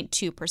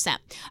 1.2%. All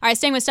right,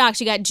 staying with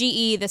stocks, you got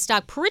GE, the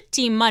stock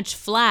pretty much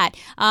flat.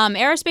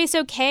 Aerospace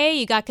okay.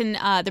 You got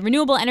the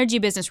renewable energy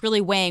business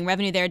really weighing.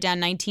 Revenue there down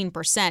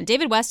 19%.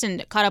 David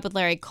Weston caught up with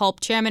Larry Culp,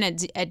 chairman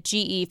at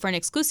GE, for an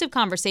exclusive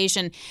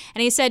conversation.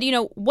 And he said,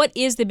 what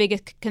is the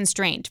biggest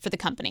constraint for the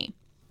company?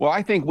 Well,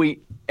 I think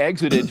we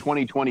exited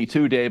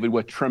 2022, David,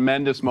 with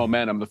tremendous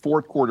momentum. The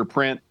fourth quarter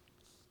print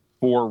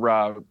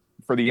for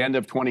the end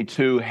of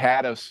 22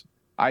 had us,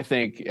 I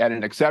think, at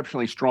an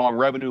exceptionally strong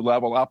revenue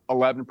level, up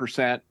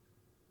 11%,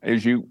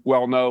 as you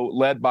well know,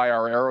 led by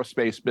our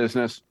aerospace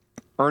business.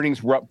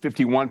 Earnings were up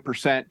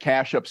 51%,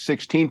 cash up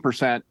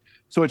 16%.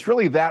 So it's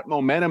really that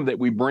momentum that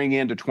we bring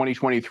into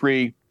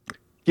 2023,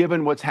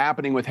 given what's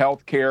happening with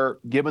healthcare,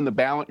 given the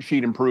balance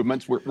sheet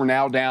improvements. We're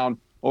now down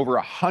over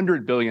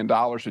 $100 billion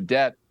of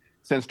debt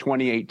since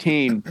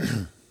 2018.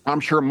 I'm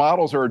sure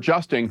models are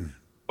adjusting,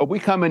 but we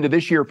come into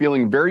this year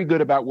feeling very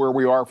good about where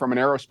we are from an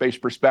aerospace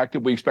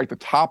perspective. We expect the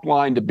top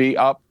line to be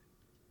up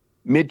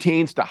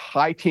mid-teens to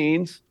high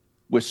teens,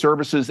 with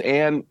services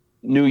and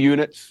new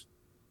units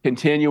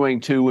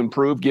continuing to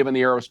improve given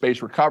the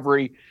aerospace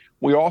recovery.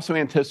 We also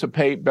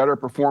anticipate better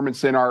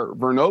performance in our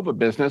Vernova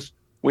business.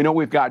 We know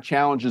we've got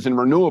challenges in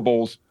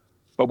renewables,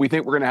 but we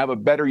think we're going to have a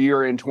better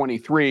year in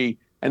 23,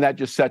 and that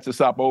just sets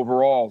us up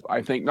overall,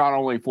 I think, not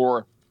only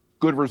for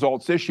good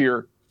results this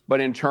year, but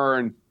in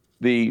turn,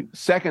 the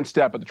second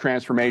step of the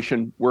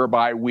transformation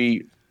whereby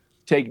we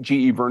take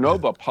GE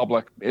Vernova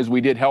public as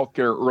we did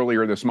healthcare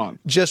earlier this month.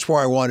 Just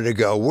where I wanted to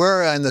go.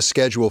 Where on the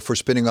schedule for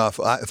spinning off,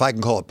 if I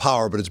can call it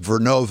Power, but it's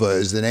Vernova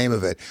is the name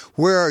of it.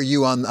 Where are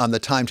you on the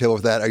timetable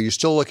for that? Are you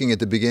still looking at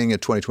the beginning of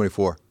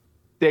 2024?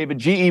 David,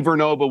 GE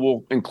Vernova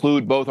will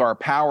include both our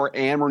power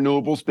and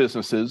renewables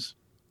businesses.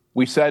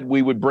 We said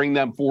we would bring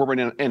them forward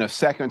in a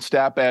second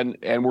step, and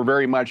we're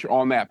very much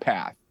on that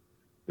path.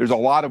 There's a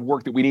lot of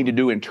work that we need to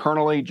do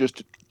internally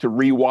just to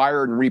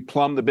rewire and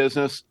replumb the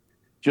business,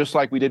 just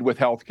like we did with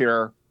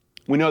healthcare.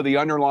 We know the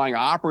underlying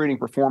operating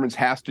performance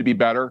has to be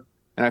better.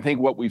 And I think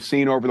what we've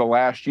seen over the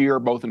last year,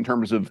 both in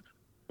terms of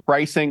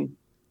pricing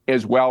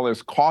as well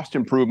as cost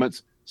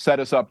improvements, set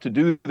us up to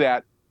do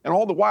that. And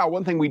all the while,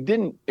 one thing we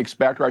didn't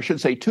expect, or I should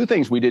say two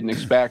things we didn't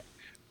expect,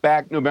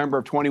 back November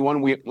of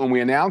 21, when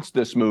we announced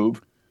this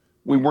move,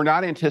 we were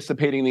not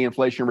anticipating the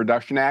Inflation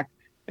Reduction Act,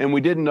 and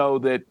we didn't know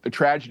that the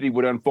tragedy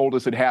would unfold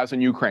as it has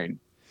in Ukraine.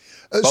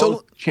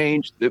 Both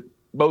changed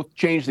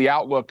the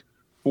outlook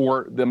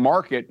for the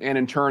market and,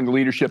 in turn, the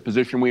leadership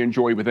position we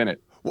enjoy within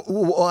it.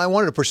 Well, I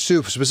wanted to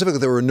pursue specifically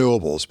the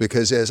renewables,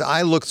 because as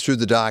I looked through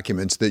the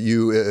documents that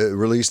you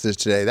released this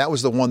today, that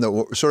was the one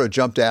that sort of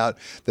jumped out,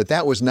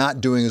 that was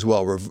not doing as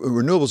well.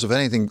 Renewables, if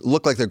anything,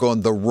 look like they're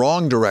going the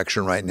wrong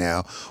direction right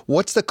now.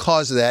 What's the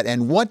cause of that,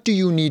 and what do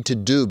you need to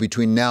do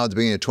between now and the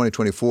beginning of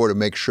 2024 to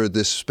make sure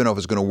this spinoff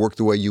is going to work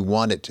the way you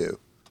want it to?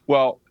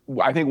 Well,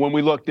 I think when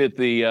we looked at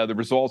the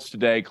results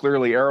today,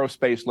 clearly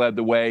aerospace led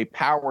the way.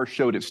 Power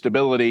showed its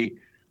stability.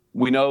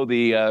 We know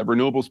the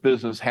renewables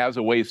business has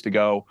a ways to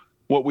go.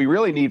 What we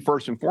really need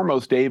first and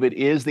foremost, David,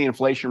 is the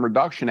Inflation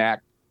Reduction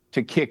Act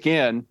to kick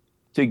in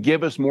to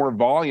give us more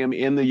volume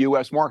in the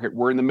U.S. market.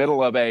 We're in the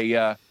middle of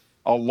a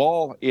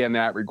lull in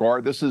that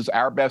regard. This is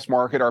our best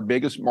market, our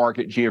biggest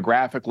market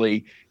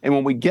geographically. And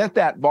when we get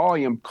that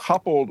volume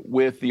coupled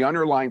with the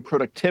underlying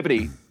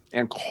productivity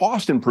and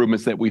cost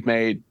improvements that we've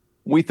made,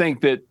 we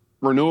think that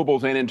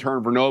renewables and in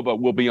turn Vernova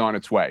will be on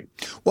its way.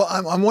 Well,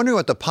 I'm wondering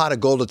what the pot of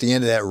gold at the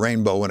end of that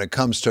rainbow when it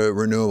comes to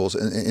renewables.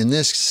 In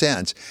this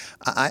sense,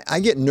 I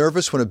get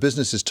nervous when a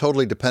business is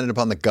totally dependent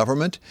upon the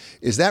government.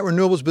 Is that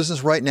renewables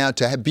business right now,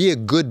 to be a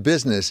good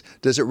business,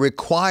 does it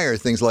require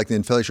things like the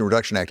Inflation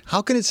Reduction Act?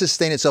 How can it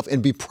sustain itself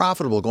and be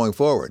profitable going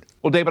forward?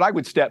 Well, David, I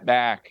would step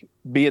back,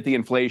 be it the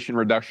Inflation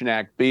Reduction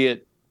Act, be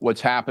it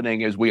what's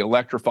happening as we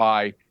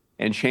electrify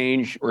and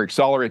change or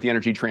accelerate the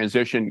energy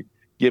transition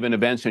given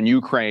events in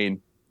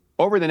Ukraine.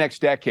 Over the next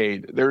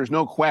decade, there is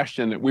no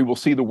question that we will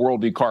see the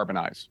world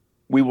decarbonize.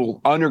 We will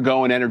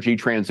undergo an energy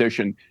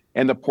transition,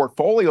 and the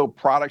portfolio of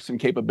products and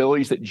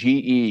capabilities that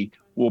GE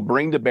will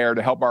bring to bear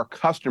to help our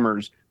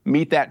customers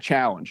meet that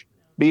challenge,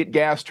 be it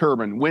gas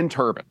turbine, wind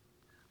turbine,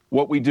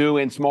 what we do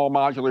in small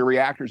modular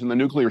reactors in the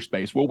nuclear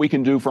space, what we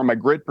can do from a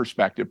grid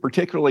perspective,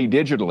 particularly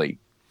digitally,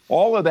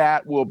 all of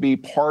that will be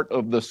part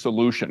of the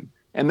solution.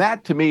 And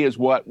that, to me, is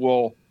what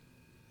will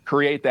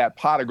create that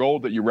pot of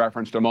gold that you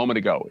referenced a moment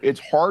ago. It's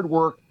hard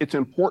work, it's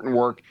important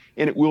work,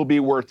 and it will be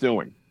worth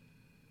doing.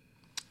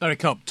 Eric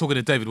Kopp talking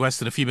to David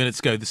Weston a few minutes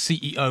ago, the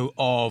CEO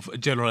of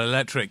General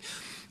Electric.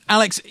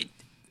 Alex,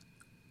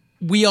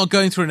 we are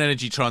going through an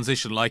energy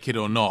transition, like it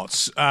or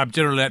not.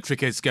 General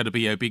Electric is going to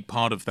be a big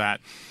part of that.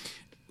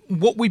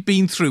 What we've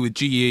been through with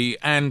GE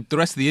and the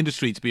rest of the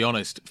industry, to be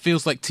honest,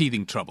 feels like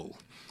teething trouble.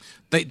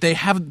 They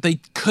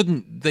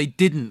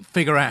didn't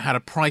figure out how to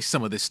price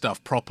some of this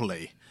stuff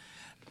properly.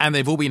 And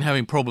they've all been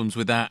having problems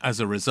with that as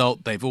a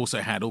result. They've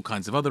also had all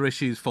kinds of other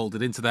issues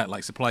folded into that,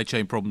 like supply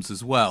chain problems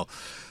as well.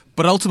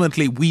 But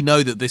ultimately, we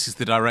know that this is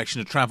the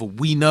direction of travel.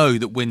 We know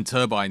that wind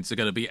turbines are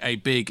going to be a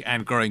big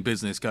and growing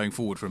business going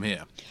forward from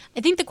here. I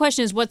think the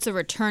question is, what's the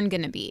return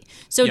going to be?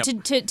 So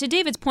Yep. to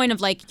David's point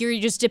of like, you're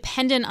just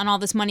dependent on all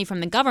this money from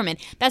the government,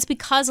 that's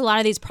because a lot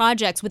of these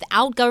projects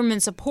without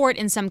government support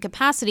in some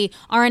capacity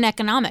are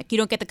uneconomic. You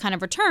don't get the kind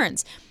of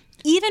returns.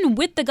 Even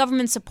with the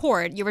government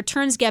support, your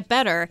returns get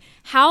better.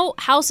 How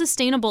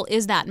sustainable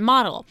is that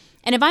model?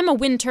 And if I'm a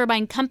wind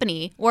turbine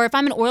company, or if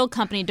I'm an oil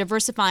company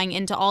diversifying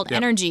into alt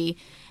energy,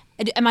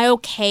 am I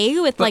okay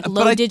with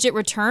low-digit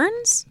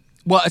returns?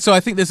 Well, so I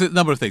think there's a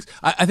number of things.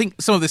 I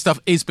think some of this stuff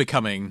is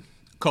becoming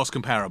cost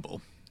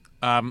comparable.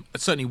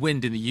 Certainly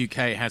wind in the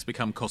UK has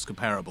become cost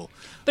comparable.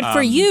 But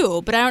for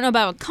you, but I don't know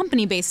about a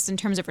company basis in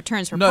terms of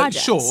returns for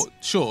projects.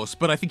 Sure,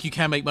 but I think you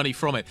can make money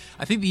from it.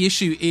 I think the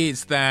issue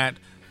is that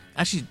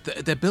actually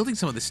they're building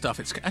some of this stuff.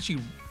 It's actually,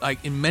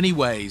 like, in many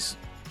ways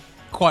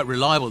quite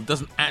reliable. It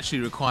doesn't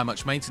actually require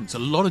much maintenance. A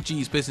lot of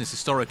GE's business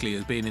historically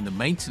has been in the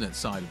maintenance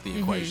side of the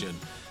equation.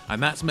 And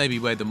that's maybe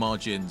where the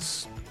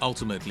margins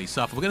ultimately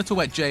suffer. We're going to talk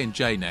about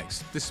J&J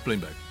next. This is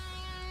Bloomberg.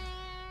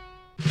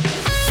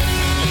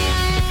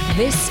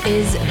 This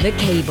is The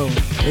Cable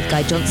with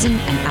Guy Johnson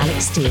and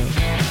Alex Steele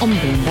on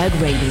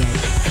Bloomberg Radio.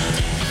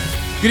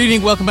 Good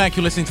evening, welcome back.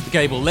 You're listening to The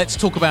Cable. Let's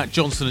talk about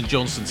Johnson &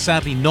 Johnson.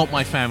 Sadly, not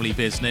my family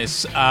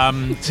business.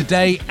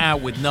 Today,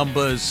 out with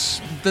numbers.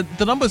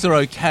 The numbers are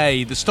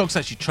okay. The stock's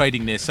actually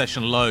trading near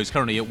session lows,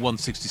 currently at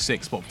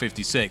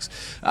 166.56.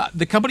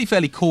 The company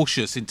fairly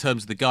cautious in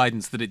terms of the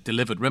guidance that it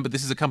delivered. Remember,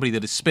 this is a company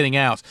that is spinning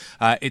out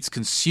its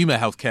consumer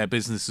healthcare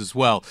business as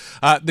well.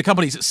 The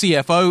company's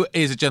CFO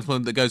is a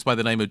gentleman that goes by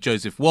the name of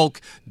Joseph Wolk.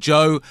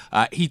 Joe,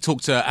 he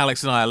talked to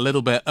Alex and I a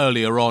little bit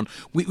earlier on.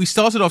 We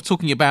started off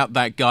talking about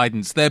that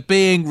guidance. They're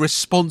being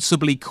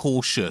responsibly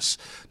cautious.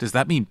 Does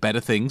that mean better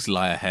things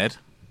lie ahead?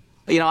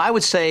 You know, I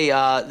would say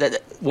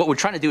that what we're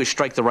trying to do is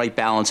strike the right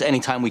balance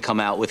anytime we come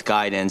out with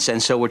guidance.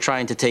 And so we're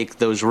trying to take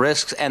those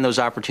risks and those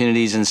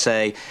opportunities and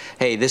say,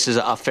 hey, this is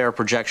a fair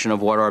projection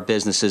of what our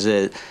business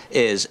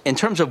is. In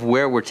terms of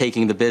where we're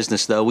taking the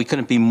business, though, we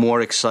couldn't be more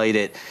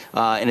excited.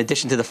 In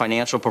addition to the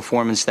financial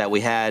performance that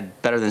we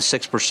had, better than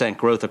 6%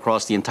 growth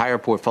across the entire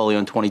portfolio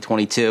in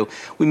 2022,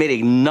 we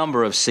made a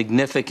number of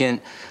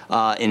significant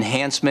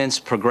enhancements,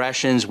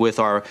 progressions with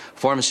our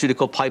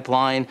pharmaceutical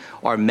pipeline.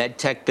 Our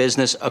medtech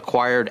business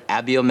acquired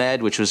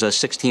Abiomed, which was a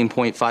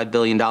 $16.5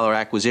 billion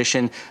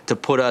acquisition to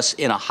put us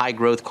in a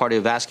high-growth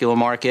cardiovascular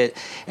market.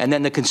 And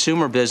then the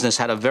consumer business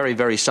had a very,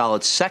 very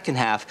solid second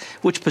half,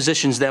 which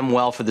positions them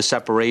well for the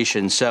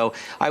separation. So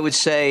I would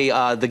say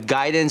the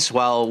guidance,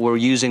 while we're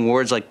using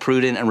words like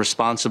prudent and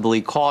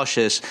responsibly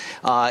cautious,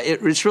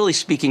 it's really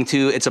speaking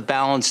to, it's a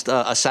balanced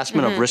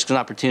assessment of risks and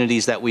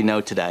opportunities that we know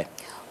today.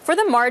 For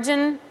the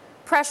margin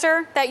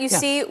pressure that you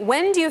see,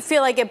 when do you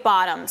feel like it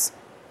bottoms?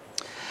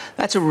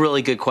 That's a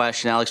really good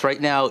question, Alex.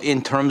 Right now,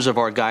 in terms of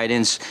our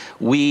guidance,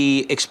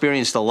 we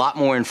experienced a lot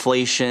more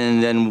inflation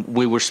than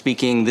we were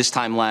speaking this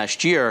time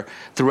last year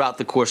throughout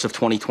the course of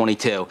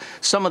 2022.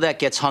 Some of that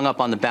gets hung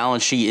up on the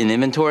balance sheet in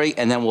inventory,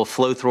 and then will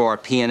flow through our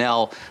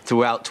P&L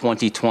throughout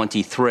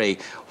 2023.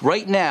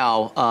 Right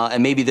now,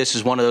 and maybe this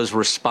is one of those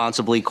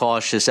responsibly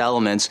cautious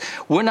elements,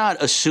 we're not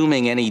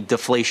assuming any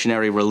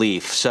deflationary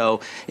relief. So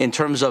in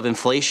terms of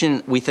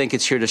inflation, we think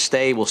it's here to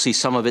stay. We'll see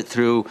some of it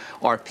through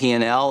our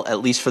P&L,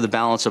 at least for the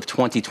balance of of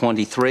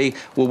 2023,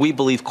 where we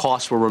believe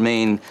costs will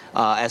remain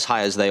as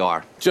high as they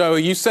are. Joe, are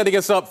you setting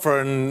us up for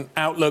an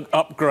outlook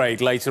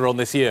upgrade later on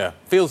this year?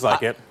 Feels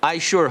like it. I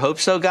sure hope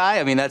so, Guy.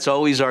 I mean, that's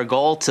always our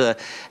goal, to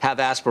have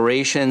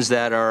aspirations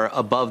that are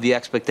above the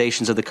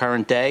expectations of the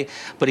current day.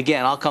 But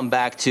again, I'll come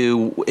back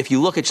to, if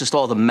you look at just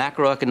all the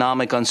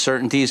macroeconomic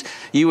uncertainties,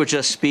 you were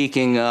just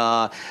speaking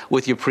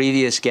with your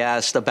previous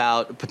guest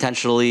about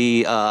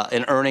potentially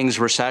an earnings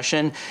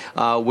recession.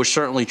 We're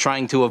certainly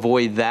trying to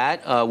avoid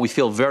that. We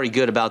feel very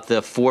good about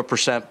the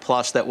 4%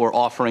 plus that we're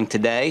offering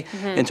today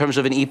in terms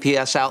of an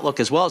EPS outlook,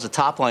 as well as a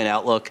top-line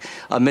outlook,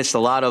 amidst a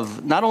lot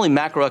of not only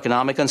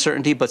macroeconomic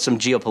uncertainty, but some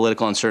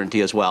geopolitical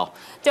uncertainty as well.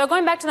 Joe,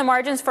 going back to the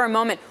margins for a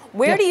moment,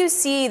 where do you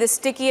see the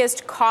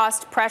stickiest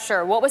cost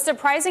pressure? What was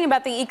surprising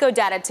about the eco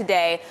data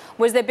today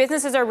was that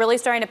businesses are really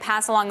starting to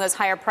pass along those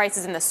higher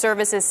prices in the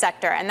services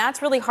sector, and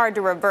that's really hard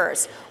to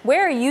reverse.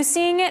 Where are you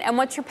seeing it, and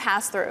what's your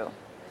pass-through?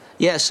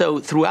 Yeah, so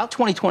throughout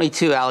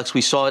 2022, Alex,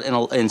 we saw it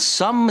in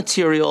some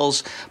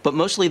materials, but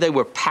mostly they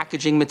were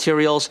packaging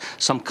materials,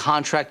 some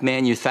contract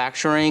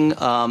manufacturing,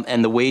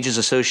 and the wages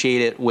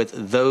associated with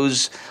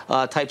those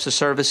types of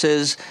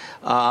services.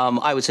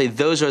 I would say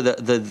those are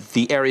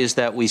the areas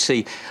that we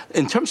see.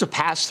 In terms of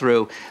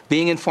pass-through,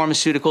 being in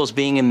pharmaceuticals,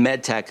 being in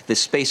medtech, the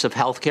space of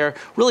healthcare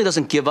really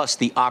doesn't give us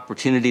the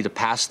opportunity to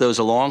pass those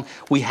along.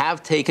 We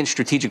have taken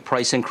strategic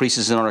price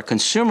increases in our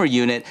consumer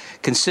unit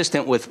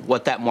consistent with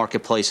what that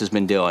marketplace has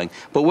been doing.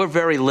 But we're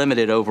very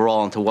limited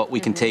overall into what we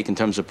can take in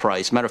terms of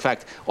price. Matter of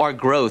fact, our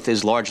growth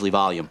is largely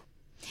volume.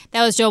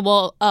 That was Joe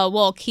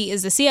Wolk. He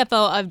is the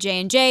CFO of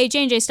J&J.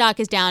 J&J stock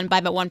is down by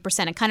about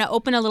 1%. It kind of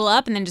opened a little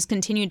up and then just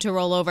continued to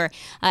roll over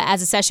as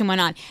the session went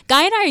on.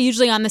 Guy and I are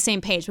usually on the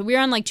same page, but we were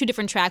on like two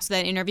different tracks with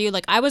that interview.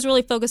 Like, I was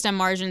really focused on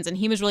margins and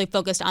he was really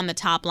focused on the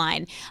top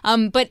line.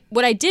 But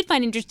what I did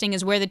find interesting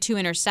is where the two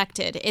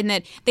intersected, in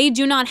that they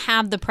do not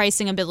have the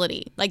pricing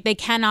ability. Like, they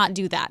cannot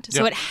do that.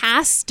 So it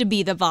has to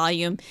be the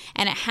volume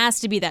and it has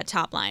to be that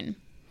top line.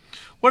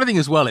 One thing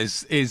as well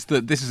is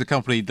that this is a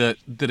company that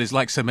is,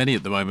 like so many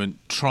at the moment,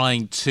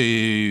 trying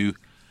to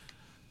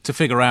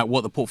figure out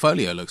what the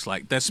portfolio looks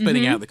like. They're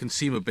spinning out the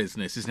consumer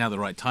business. Is now the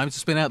right time to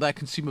spin out that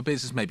consumer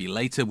business? Maybe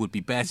later would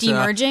be better.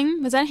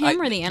 Demerging? Was that him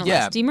or the analyst?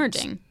 Yeah.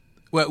 Demerging.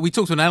 Well, we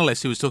talked to an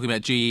analyst who was talking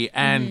about GE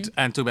and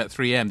talking about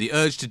 3M. The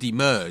urge to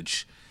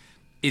demerge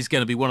is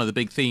going to be one of the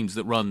big themes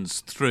that ran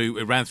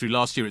through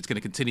last year. It's going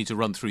to continue to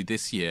run through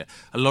this year.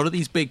 A lot of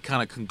these big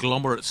kind of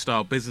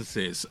conglomerate-style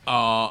businesses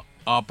are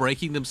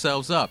breaking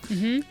themselves up.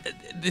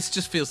 This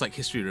just feels like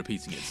history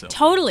repeating itself.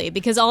 Totally,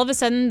 because all of a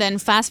sudden, then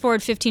fast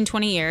forward 15,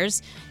 20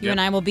 years, you and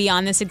I will be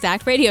on this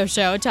exact radio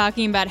show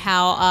talking about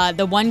how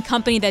the one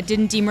company that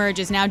didn't demerge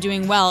is now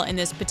doing well in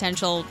this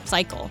potential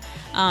cycle.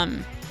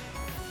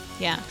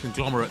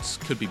 Conglomerates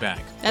could be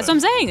back. That's what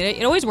I'm saying.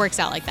 It always works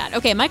out like that.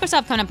 Okay,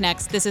 Microsoft coming up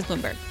next. This is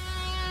Bloomberg.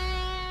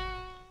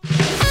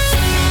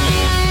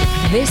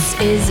 This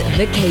is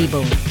The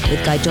Cable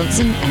with Guy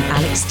Johnson and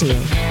Alex Steele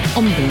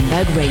on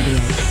Bloomberg Radio.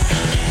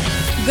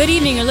 Good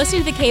evening. You're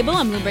listening to The Cable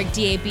on Bloomberg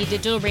DAB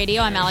Digital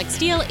Radio. I'm Alex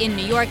Steele in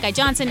New York. Guy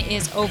Johnson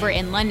is over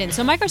in London.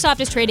 So Microsoft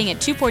is trading at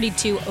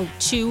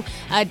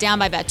 242.02, down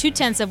by about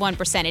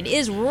 0.2%. It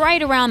is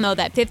right around, though,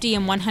 that 50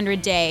 and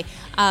 100-day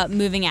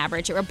moving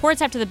average. It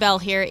reports after the bell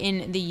here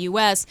in the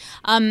U.S.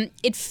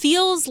 It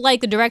feels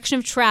like the direction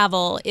of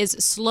travel is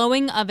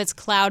slowing of its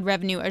cloud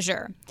revenue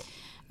Azure.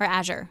 Or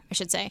Azure, I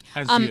should say.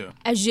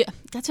 Azure.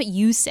 That's what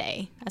you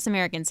say. Us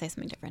Americans say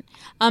something different.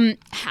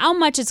 How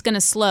much it's going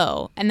to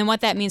slow, and then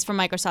what that means for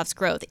Microsoft's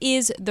growth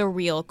is the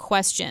real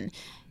question.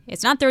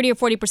 It's not 30 or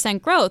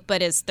 40% growth,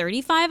 but is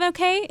 35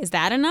 okay? Is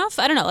that enough?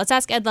 I don't know. Let's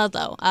ask Ed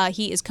Ludlow.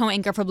 He is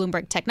co-anchor for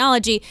Bloomberg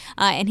Technology,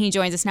 and he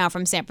joins us now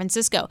from San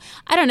Francisco.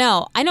 I don't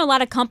know. I know a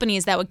lot of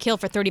companies that would kill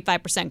for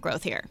 35%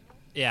 growth here.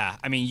 Yeah,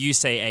 I mean, you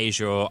say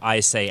Azure,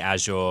 I say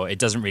Azure. It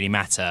doesn't really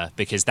matter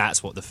because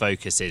that's what the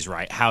focus is,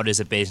 right? How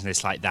does a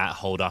business like that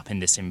hold up in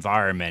this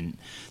environment?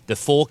 The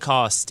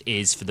forecast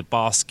is for the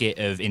basket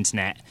of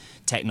internet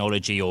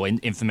technology or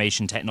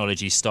information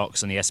technology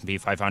stocks on the S&P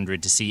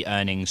 500 to see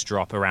earnings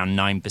drop around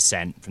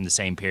 9% from the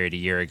same period a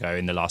year ago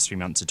in the last 3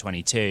 months of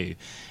 22.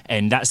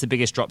 And that's the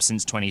biggest drop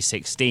since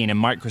 2016.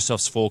 And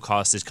Microsoft's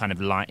forecast is kind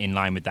of in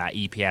line with that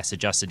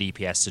adjusted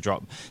EPS to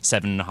drop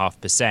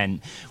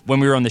 7.5%. When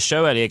we were on the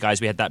show earlier,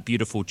 guys, we had that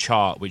beautiful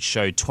chart which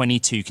showed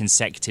 22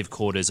 consecutive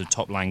quarters of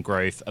top line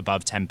growth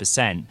above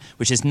 10%,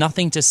 which is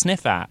nothing to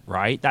sniff at,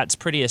 right? That's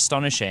pretty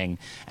astonishing.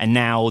 And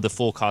now the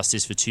forecast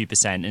is for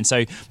 2%. And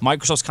so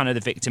Microsoft's kind of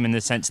the victim in the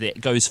sense that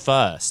it goes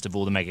first of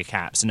all the mega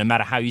caps. And no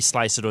matter how you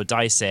slice it or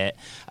dice it,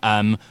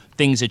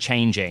 things are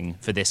changing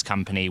for this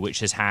company,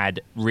 which has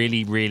had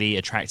really, really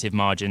attractive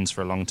margins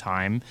for a long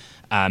time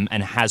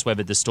and has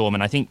weathered the storm.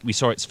 And I think we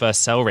saw its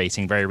first sell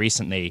rating very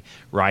recently,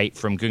 right,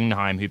 from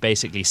Guggenheim, who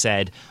basically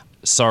said,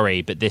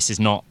 sorry, but this is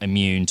not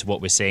immune to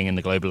what we're seeing in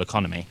the global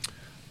economy.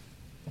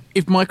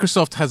 If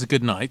Microsoft has a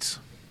good night,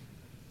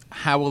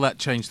 how will that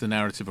change the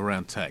narrative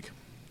around tech?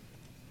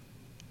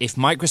 If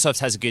Microsoft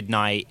has a good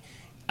night,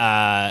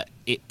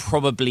 it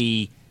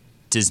probably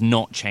does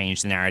not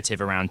change the narrative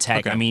around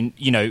tech. Okay. I mean,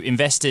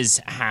 investors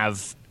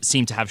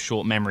seem to have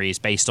short memories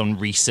based on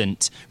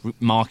recent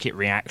market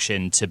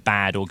reaction to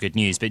bad or good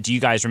news. But do you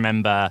guys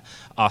remember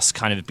us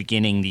kind of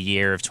beginning the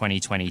year of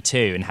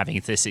 2022 and having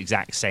this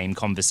exact same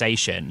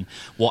conversation?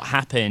 What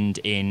happened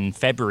in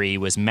February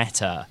was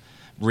Meta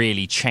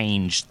really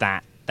changed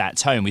that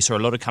tone. We saw a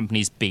lot of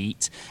companies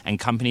beat, and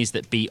companies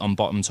that beat on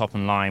bottom, top,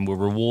 and line were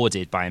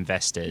rewarded by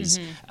investors.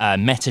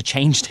 Meta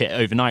changed it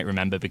overnight,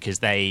 remember, because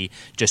they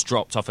just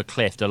dropped off a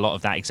cliff. A lot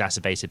of that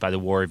exacerbated by the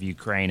war of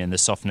Ukraine and the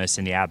softness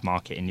in the ad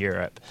market in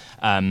Europe.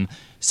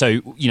 So,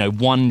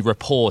 one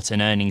report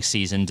an earnings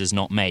season does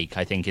not make,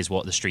 I think, is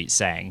what the street's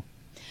saying.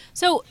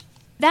 So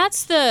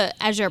that's the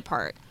Azure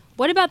part.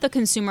 What about the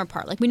consumer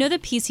part? Like, we know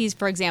that PCs,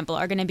 for example,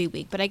 are going to be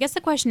weak, but I guess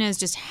the question is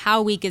just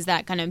how weak is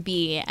that going to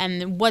be,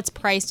 and what's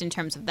priced in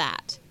terms of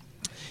that?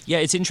 Yeah,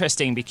 it's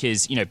interesting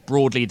because,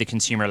 broadly the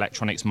consumer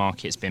electronics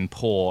market's been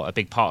poor. A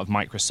big part of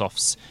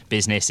Microsoft's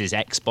business is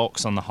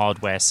Xbox on the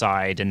hardware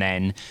side, and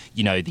then,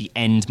 the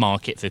end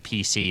market for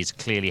PCs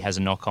clearly has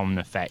a knock-on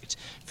effect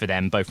for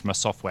them, both from a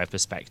software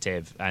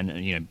perspective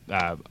and,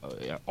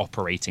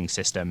 operating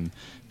system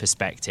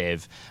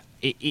perspective.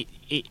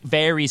 It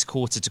varies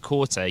quarter to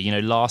quarter.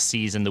 Last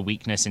season, the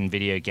weakness in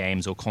video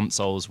games or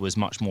consoles was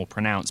much more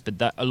pronounced,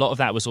 but a lot of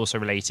that was also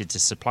related to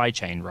supply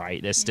chain, right?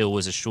 There still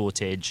was a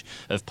shortage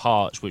of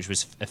parts, which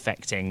was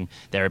affecting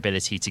their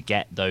ability to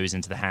get those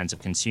into the hands of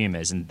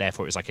consumers, and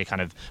therefore it was like a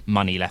kind of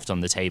money left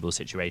on the table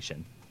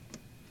situation.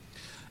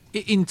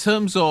 In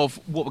terms of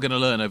what we're going to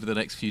learn over the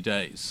next few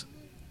days,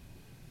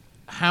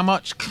 how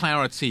much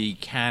clarity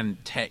can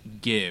tech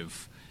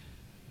give,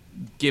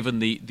 given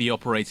the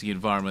operating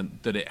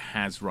environment that it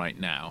has right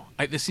now?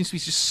 There seems to be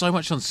just so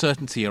much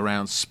uncertainty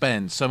around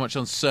spend, so much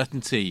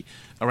uncertainty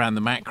around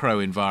the macro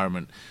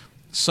environment,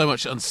 so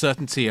much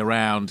uncertainty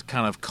around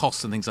kind of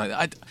costs and things like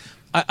that.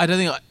 I don't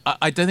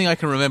think I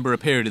can remember a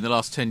period in the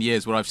last 10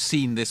 years where I've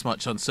seen this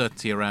much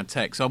uncertainty around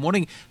tech. So I'm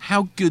wondering,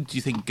 how good do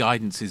you think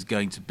guidance is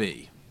going to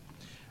be?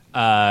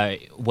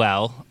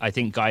 Well, I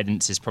think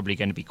guidance is probably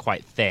going to be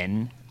quite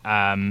thin.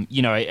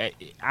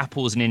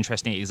 Apple's an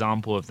interesting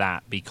example of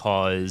that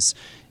because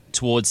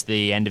towards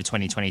the end of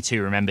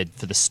 2022, remember,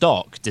 for the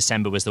stock,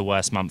 December was the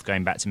worst month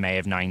going back to May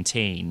of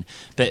 19.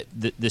 But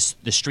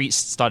the streets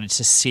started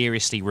to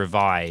seriously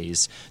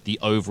revise the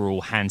overall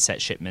handset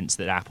shipments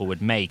that Apple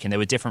would make. And there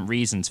were different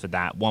reasons for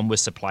that. One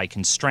was supply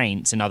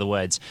constraints. In other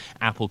words,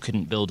 Apple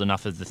couldn't build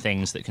enough of the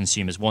things that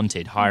consumers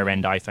wanted,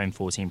 higher-end iPhone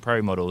 14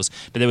 Pro models.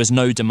 But there was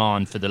no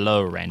demand for the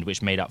lower end,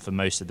 which made up for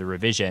most of the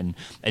revision.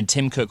 And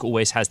Tim Cook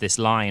always has this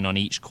line on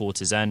each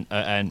quarterly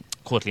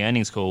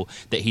earnings call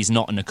that he's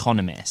not an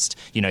economist.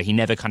 He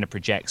never kind of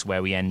projects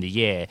where we end the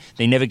year.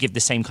 They never give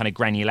the same kind of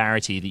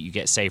granularity that you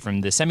get, say,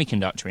 from the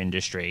semiconductor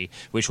industry,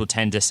 which will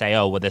tend to say,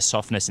 oh, well, there's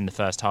softness in the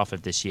first half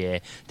of this year.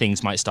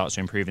 Things might start to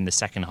improve in the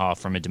second half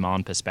from a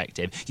demand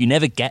perspective. You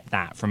never get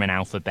that from an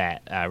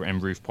Alphabet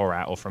and Ruth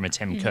Porat or from a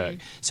Tim Cook.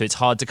 So it's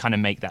hard to kind of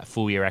make that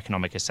full year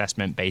economic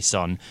assessment based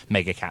on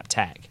mega cap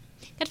tech.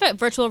 Can I talk about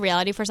virtual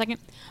reality for a second?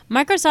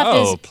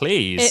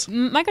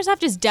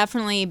 Microsoft is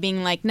definitely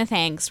being like, no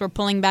thanks, we're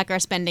pulling back our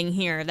spending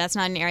here. That's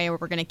not an area where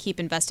we're going to keep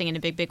investing in a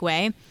big, big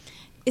way.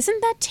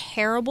 Isn't that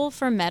terrible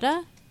for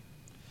Meta?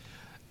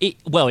 It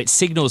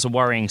signals a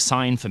worrying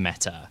sign for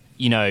Meta.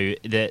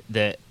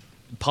 The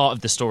part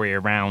of the story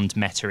around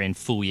Meta in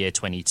full year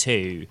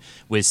 22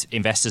 was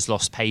investors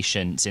lost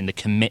patience in the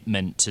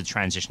commitment to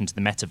transition to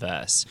the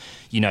metaverse.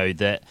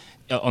 That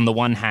on the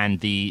one hand,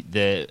 the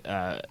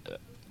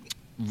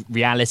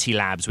Reality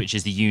Labs, which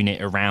is the unit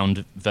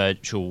around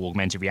virtual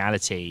augmented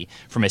reality,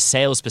 from a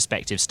sales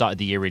perspective, started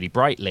the year really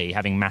brightly,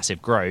 having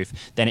massive growth.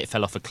 Then it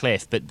fell off a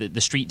cliff, but the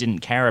street didn't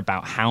care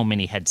about how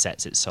many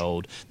headsets it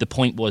sold. The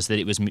point was that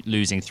it was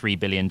losing $3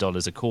 billion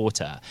a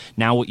quarter.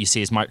 Now what you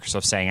see is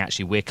Microsoft saying,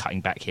 actually, we're cutting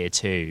back here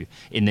too.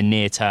 In the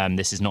near term,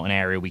 this is not an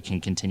area we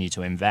can continue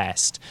to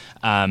invest.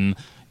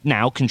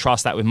 Now,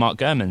 contrast that with Mark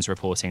Gurman's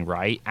reporting,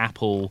 right?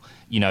 Apple,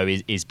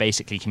 is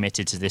basically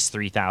committed to this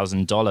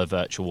 $3,000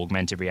 virtual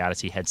augmented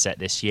reality headset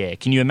this year.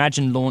 Can you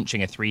imagine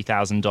launching a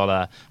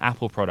 $3,000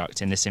 Apple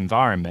product in this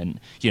environment?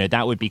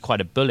 That would be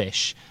quite a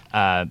bullish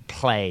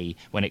play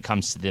when it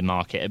comes to the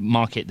market, a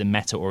market that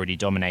Meta already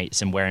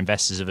dominates and where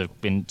investors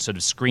have been sort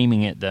of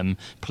screaming at them,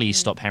 please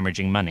stop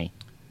hemorrhaging money.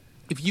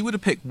 If you were to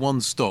pick one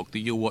stock that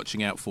you're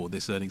watching out for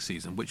this earnings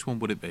season, which one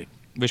would it be?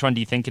 Which one do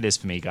you think it is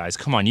for me, guys?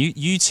 Come on,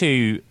 you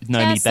two know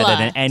Tesla. me better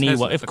than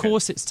anyone. Of okay.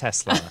 course it's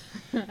Tesla.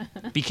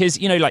 Because,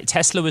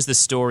 Tesla was the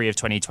story of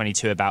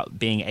 2022 about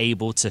being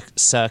able to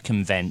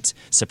circumvent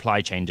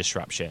supply chain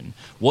disruption.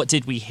 What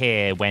did we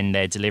hear when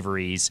their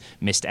deliveries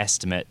missed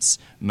estimates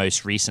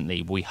most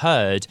recently? We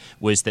heard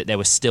was that there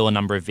was still a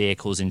number of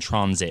vehicles in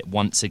transit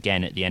once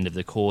again at the end of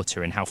the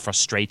quarter, and how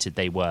frustrated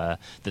they were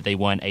that they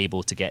weren't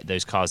able to get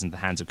those cars into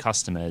the hands of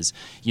customers.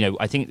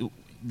 I think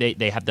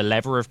they have the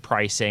lever of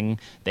pricing.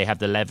 They have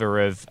the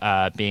lever of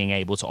being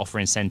able to offer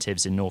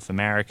incentives in North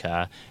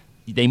America.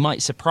 they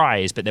might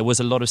surprise, but there was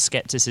a lot of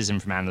skepticism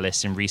from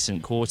analysts in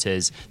recent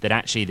quarters that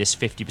actually this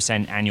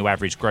 50% annual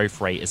average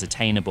growth rate is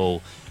attainable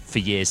for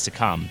years to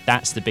come.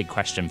 That's the big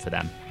question for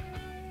them.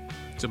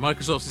 So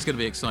Microsoft is going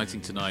to be exciting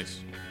tonight,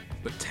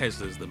 but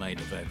Tesla's the main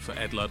event for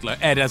Ed Ludlow.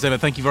 Ed, as ever,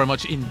 thank you very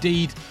much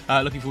indeed.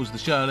 Looking forward to the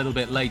show a little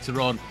bit later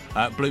on.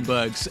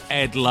 Bloomberg's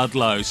Ed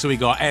Ludlow. So we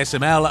got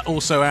ASML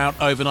also out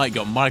overnight.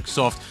 You got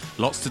Microsoft.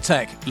 Lots of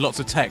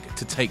tech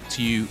to take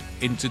to you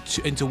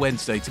into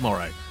Wednesday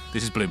tomorrow.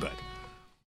 This is Bloomberg.